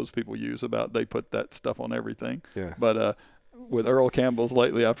word that those people use about they put that stuff on everything. Yeah. But with Earl Campbell's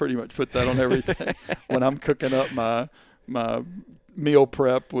lately, I pretty much put that on everything. When I'm cooking up my meal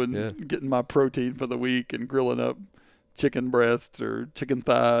prep, when getting my protein for the week and grilling up chicken breasts or chicken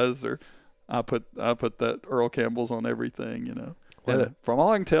thighs, or I put that Earl Campbell's on everything. And from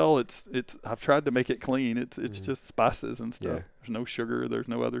all I can tell, it's I've tried to make it clean. It's just spices and stuff. Yeah. There's no sugar. There's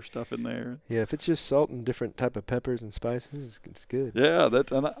no other stuff in there. Yeah, if it's just salt and different type of peppers and spices, it's good. Yeah,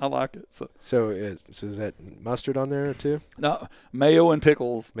 and I like it. So is that mustard on there too? No, mayo and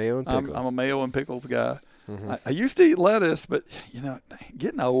pickles. Mayo and pickles. I'm a mayo and pickles guy. Mm-hmm. I used to eat lettuce, but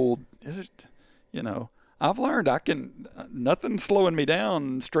getting old is just, I've learned nothing's slowing me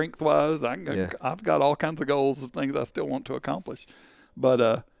down strength wise. I've got all kinds of goals of things I still want to accomplish,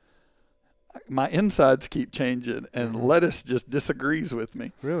 but my insides keep changing, and lettuce just disagrees with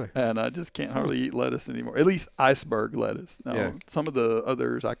me. Really? And I just can't hardly eat lettuce anymore. At least iceberg lettuce. Now, some of the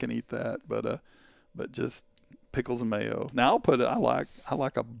others I can eat that, but just pickles and mayo. Now I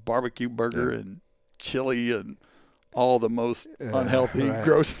like a barbecue burger and chili and all the most unhealthy,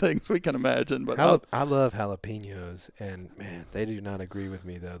 gross things we can imagine. But I love jalapenos, and man, they do not agree with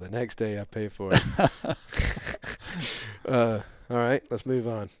me though. The next day I pay for it. All right, let's move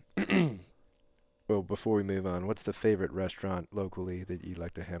on. Well, before we move on, what's the favorite restaurant locally that you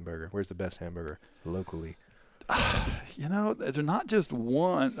like the hamburger? Where's the best hamburger locally? There's not just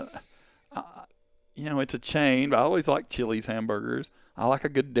one. It's a chain, but I always like Chili's hamburgers. I like a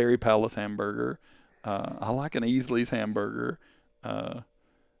good Dairy Palace hamburger. I like an Easley's hamburger.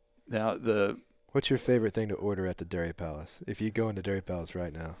 What's your favorite thing to order at the Dairy Palace? If you go into Dairy Palace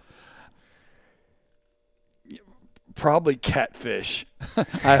right now. Probably catfish. I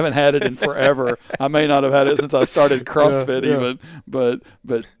haven't had it in forever. I may not have had it since I started CrossFit even, but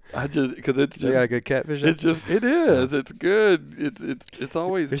I just because it's just you got a good catfish. It is. It's good. It's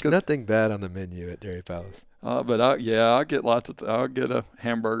always. There's nothing bad on the menu at Dairy Palace. But I get lots of. I'll get a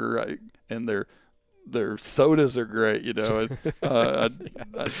hamburger, and their sodas are great. And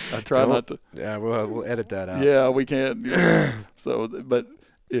I try not to. Yeah, we'll edit that out. Yeah, we can't. So, but.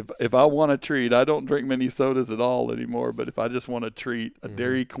 If I want a treat, I don't drink many sodas at all anymore. But if I just want a treat, a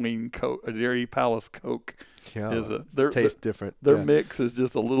Dairy Queen Coke, a Dairy Palace Coke tastes different. Their mix is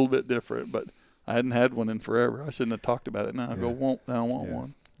just a little bit different. But I hadn't had one in forever. I shouldn't have talked about it. Now I want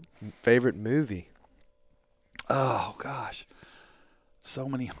one. Favorite movie? Oh gosh, so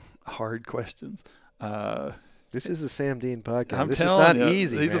many hard questions. This is a Sam Dean podcast. This is not you,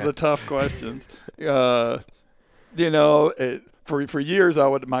 easy. These man. are the tough questions. For years,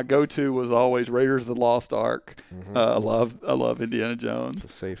 my go-to was always Raiders of the Lost Ark. Mm-hmm. I love Indiana Jones.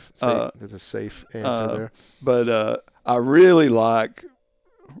 It's there's a safe answer there. But I really like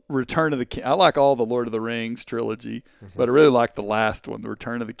Return of the King. I like all the Lord of the Rings trilogy, but I really like the last one, The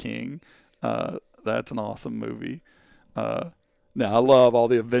Return of the King. That's an awesome movie. Now I love all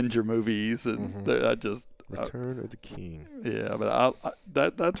the Avenger movies, and Return of the King. Yeah, but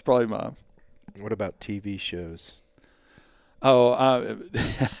that's probably my. What about TV shows? Oh,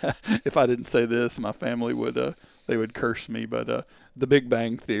 if I didn't say this, my family would they would curse me. But The Big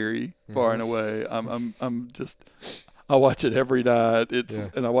Bang Theory, far and away, I watch it every night.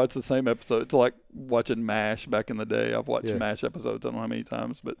 And I watch the same episode. It's like watching MASH back in the day. I've watched MASH episodes I don't know how many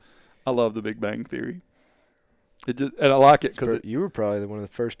times, but I love The Big Bang Theory. And I like it because you were probably one of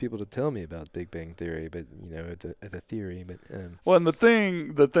the first people to tell me about Big Bang Theory, but the theory. But well, and the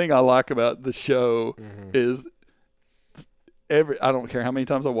thing I like about the show is I don't care how many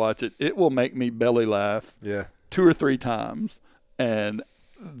times I watch it, it will make me belly laugh. Yeah. 2 or 3 times, and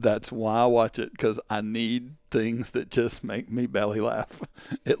that's why I watch it, because I need things that just make me belly laugh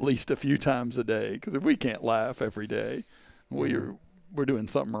at least a few times a day. Because if we can't laugh every day, we're doing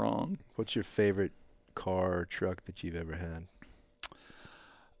something wrong. What's your favorite car or truck that you've ever had?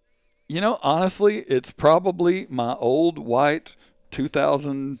 Honestly, it's probably my old white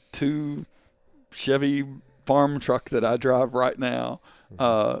 2002 Chevy farm truck that I drive right now.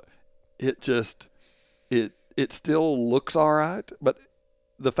 It still looks all right, but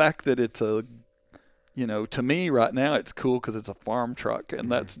the fact that it's to me right now, it's cool because it's a farm truck, and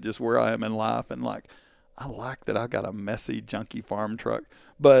that's just where I am in life. And I like that I got a messy, junky farm truck,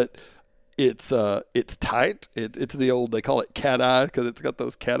 but it's tight. It's the old, they call it cat eye because it's got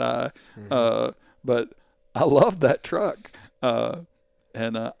those cat eye. But I love that truck.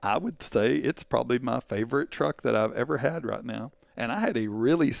 And I would say it's probably my favorite truck that I've ever had right now. And I had a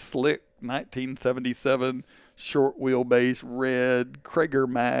really slick 1977 short wheelbase red Krager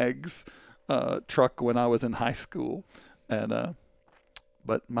Mags truck when I was in high school. And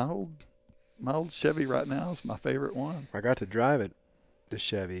but my old Chevy right now is my favorite one. I got to drive it, the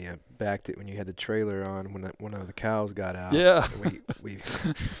Chevy. I backed it when you had the trailer on when one of the cows got out. Yeah. We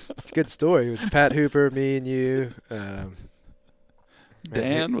it's a good story. It was Pat Hooper, me and you.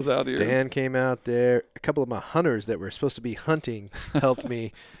 Dan was out here. Dan came out there. A couple of my hunters that were supposed to be hunting helped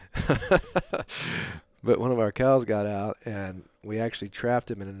me. But one of our cows got out, and we actually trapped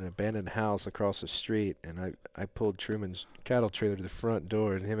him in an abandoned house across the street. And I pulled Truman's cattle trailer to the front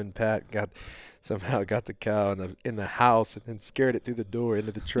door, and him and Pat somehow got the cow in the house and then scared it through the door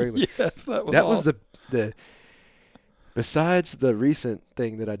into the trailer. Yes, that was awesome. Was besides the recent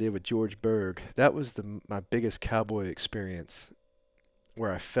thing that I did with George Berg, that was my biggest cowboy experience,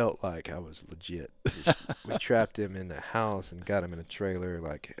 where I felt like I was legit. We trapped him in the house and got him in a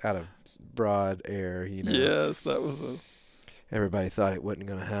trailer, out of broad air, Yes, that was Everybody thought it wasn't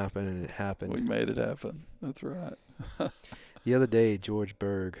going to happen, and it happened. We made it happen. That's right. The other day, George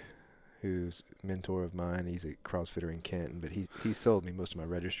Berg, who's a mentor of mine, he's a CrossFitter in Canton, but he sold me most of my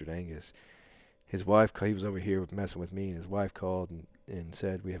registered Angus. His wife, he was over here messing with me, and his wife called and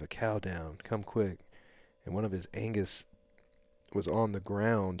said, "We have a cow down. Come quick." And one of his Angus was on the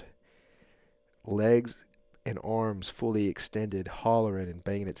ground, legs and arms fully extended, hollering and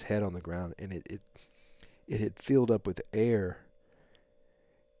banging its head on the ground, and it had filled up with air.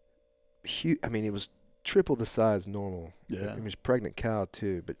 I mean, it was triple the size normal. Yeah. It was a pregnant cow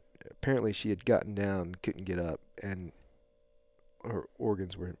too, but apparently she had gotten down, couldn't get up, and her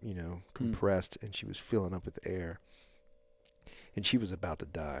organs were, compressed, and she was filling up with air. And she was about to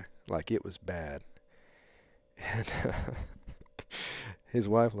die. It was bad. And his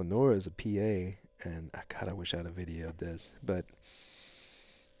wife, Lenora, is a PA, and God, I wish I had a video of this, but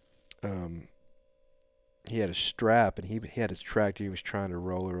he had a strap, and he had his tractor. He was trying to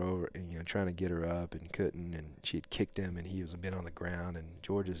roll her over, and trying to get her up, and couldn't. And she had kicked him, and he was a bit on the ground. And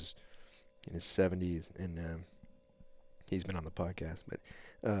George is in his 70s, and he's been on the podcast. But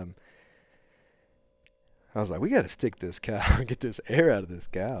I was like, we got to stick this cow and get this air out of this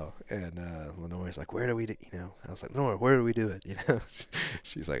cow. And Lenore's like, where do we I was like, Lenore, where do we do it?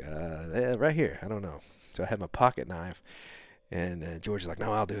 She's like, right here. I don't know. So I had my pocket knife. And George is like,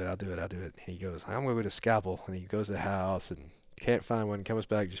 no, I'll do it. And he goes, I'm going to go get a scalpel. And he goes to the house and can't find one. Comes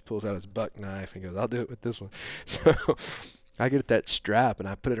back, just pulls out his buck knife and goes, I'll do it with this one. So I get that strap and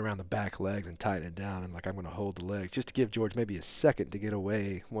I put it around the back legs and tighten it down. And I'm going to hold the legs just to give George maybe a second to get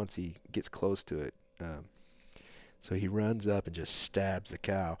away once he gets close to it. So he runs up and just stabs the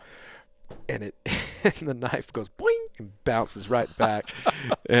cow. And and the knife goes boing and bounces right back.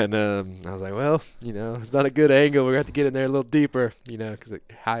 And I was like, well, it's not a good angle. We're going to have to get in there a little deeper, because the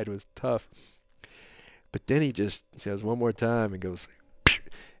hide was tough. But then he just says one more time and goes,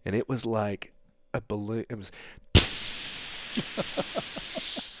 and it was like a balloon. It was,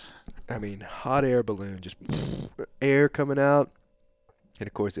 I mean, hot air balloon, just air coming out. And,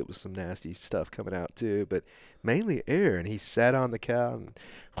 of course, it was some nasty stuff coming out, too, but mainly air. And he sat on the cow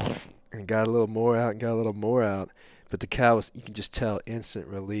and got a little more out and got a little more out. But the cow was, you can just tell, instant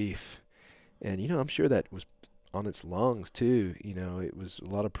relief. And, I'm sure that was on its lungs, too. It was a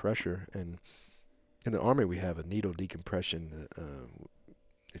lot of pressure. And in the Army, we have a needle decompression.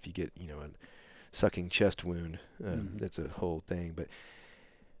 If you get, a sucking chest wound, that's a whole thing. But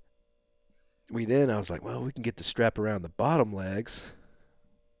I was like, well, we can get the strap around the bottom legs.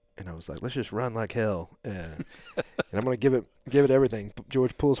 And I was like, let's just run like hell. And I'm going to give it everything.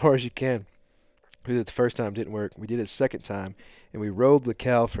 George, pull as hard as you can. We did it the first time, didn't work. We did it the second time, and we rolled the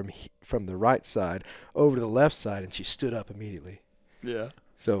cow from the right side over to the left side, and she stood up immediately. Yeah.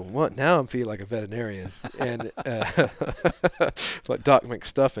 So now I'm feeling like a veterinarian, and like Doc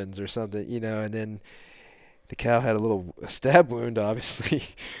McStuffins or something, and then the cow had a stab wound, obviously,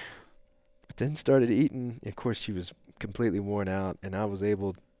 but then started eating. And of course, she was completely worn out, and I was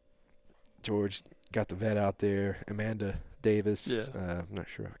able. George got the vet out there, Amanda Davis. Yeah. I'm not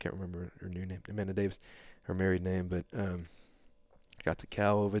sure. I can't remember her new name, Amanda Davis, her married name, but got the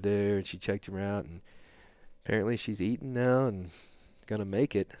cow over there, and she checked him out, and apparently she's eating now and gonna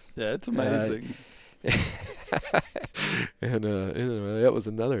make it. Yeah, it's amazing. And that was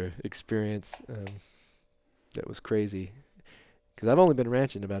another experience that was crazy, because I've only been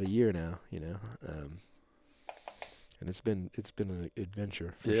ranching about a year now, and it's been an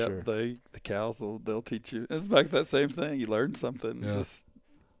adventure for sure. The cows they'll teach you. It's like that same thing. You learn something. Yeah. Just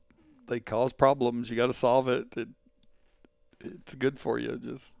they cause problems. You got to solve it. It's good for you.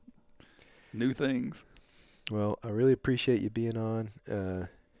 Just new things. Well, I really appreciate you being on.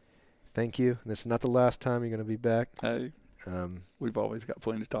 Thank you. This is not the last time you're going to be back. Hey, we've always got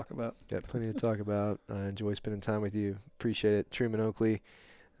plenty to talk about. Got plenty to talk about. I enjoy spending time with you. Appreciate it. Truman Oakley.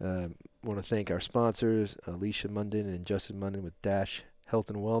 Want to thank our sponsors, Alicia Munden and Justin Munden with Dash Health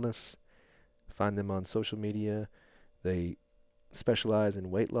and Wellness. Find them on social media. They specialize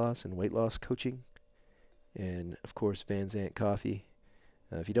in weight loss and weight loss coaching. And, of course, Van Zant Coffee.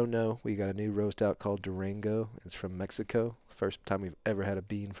 If you don't know, we got a new roast out called Durango. It's from Mexico. First time we've ever had a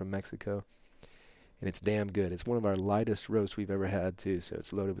bean from Mexico. And it's damn good. It's one of our lightest roasts we've ever had, too. So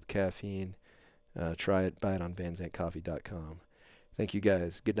it's loaded with caffeine. Try it. Buy it on vanzantcoffee.com. Thank you,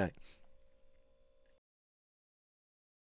 guys. Good night.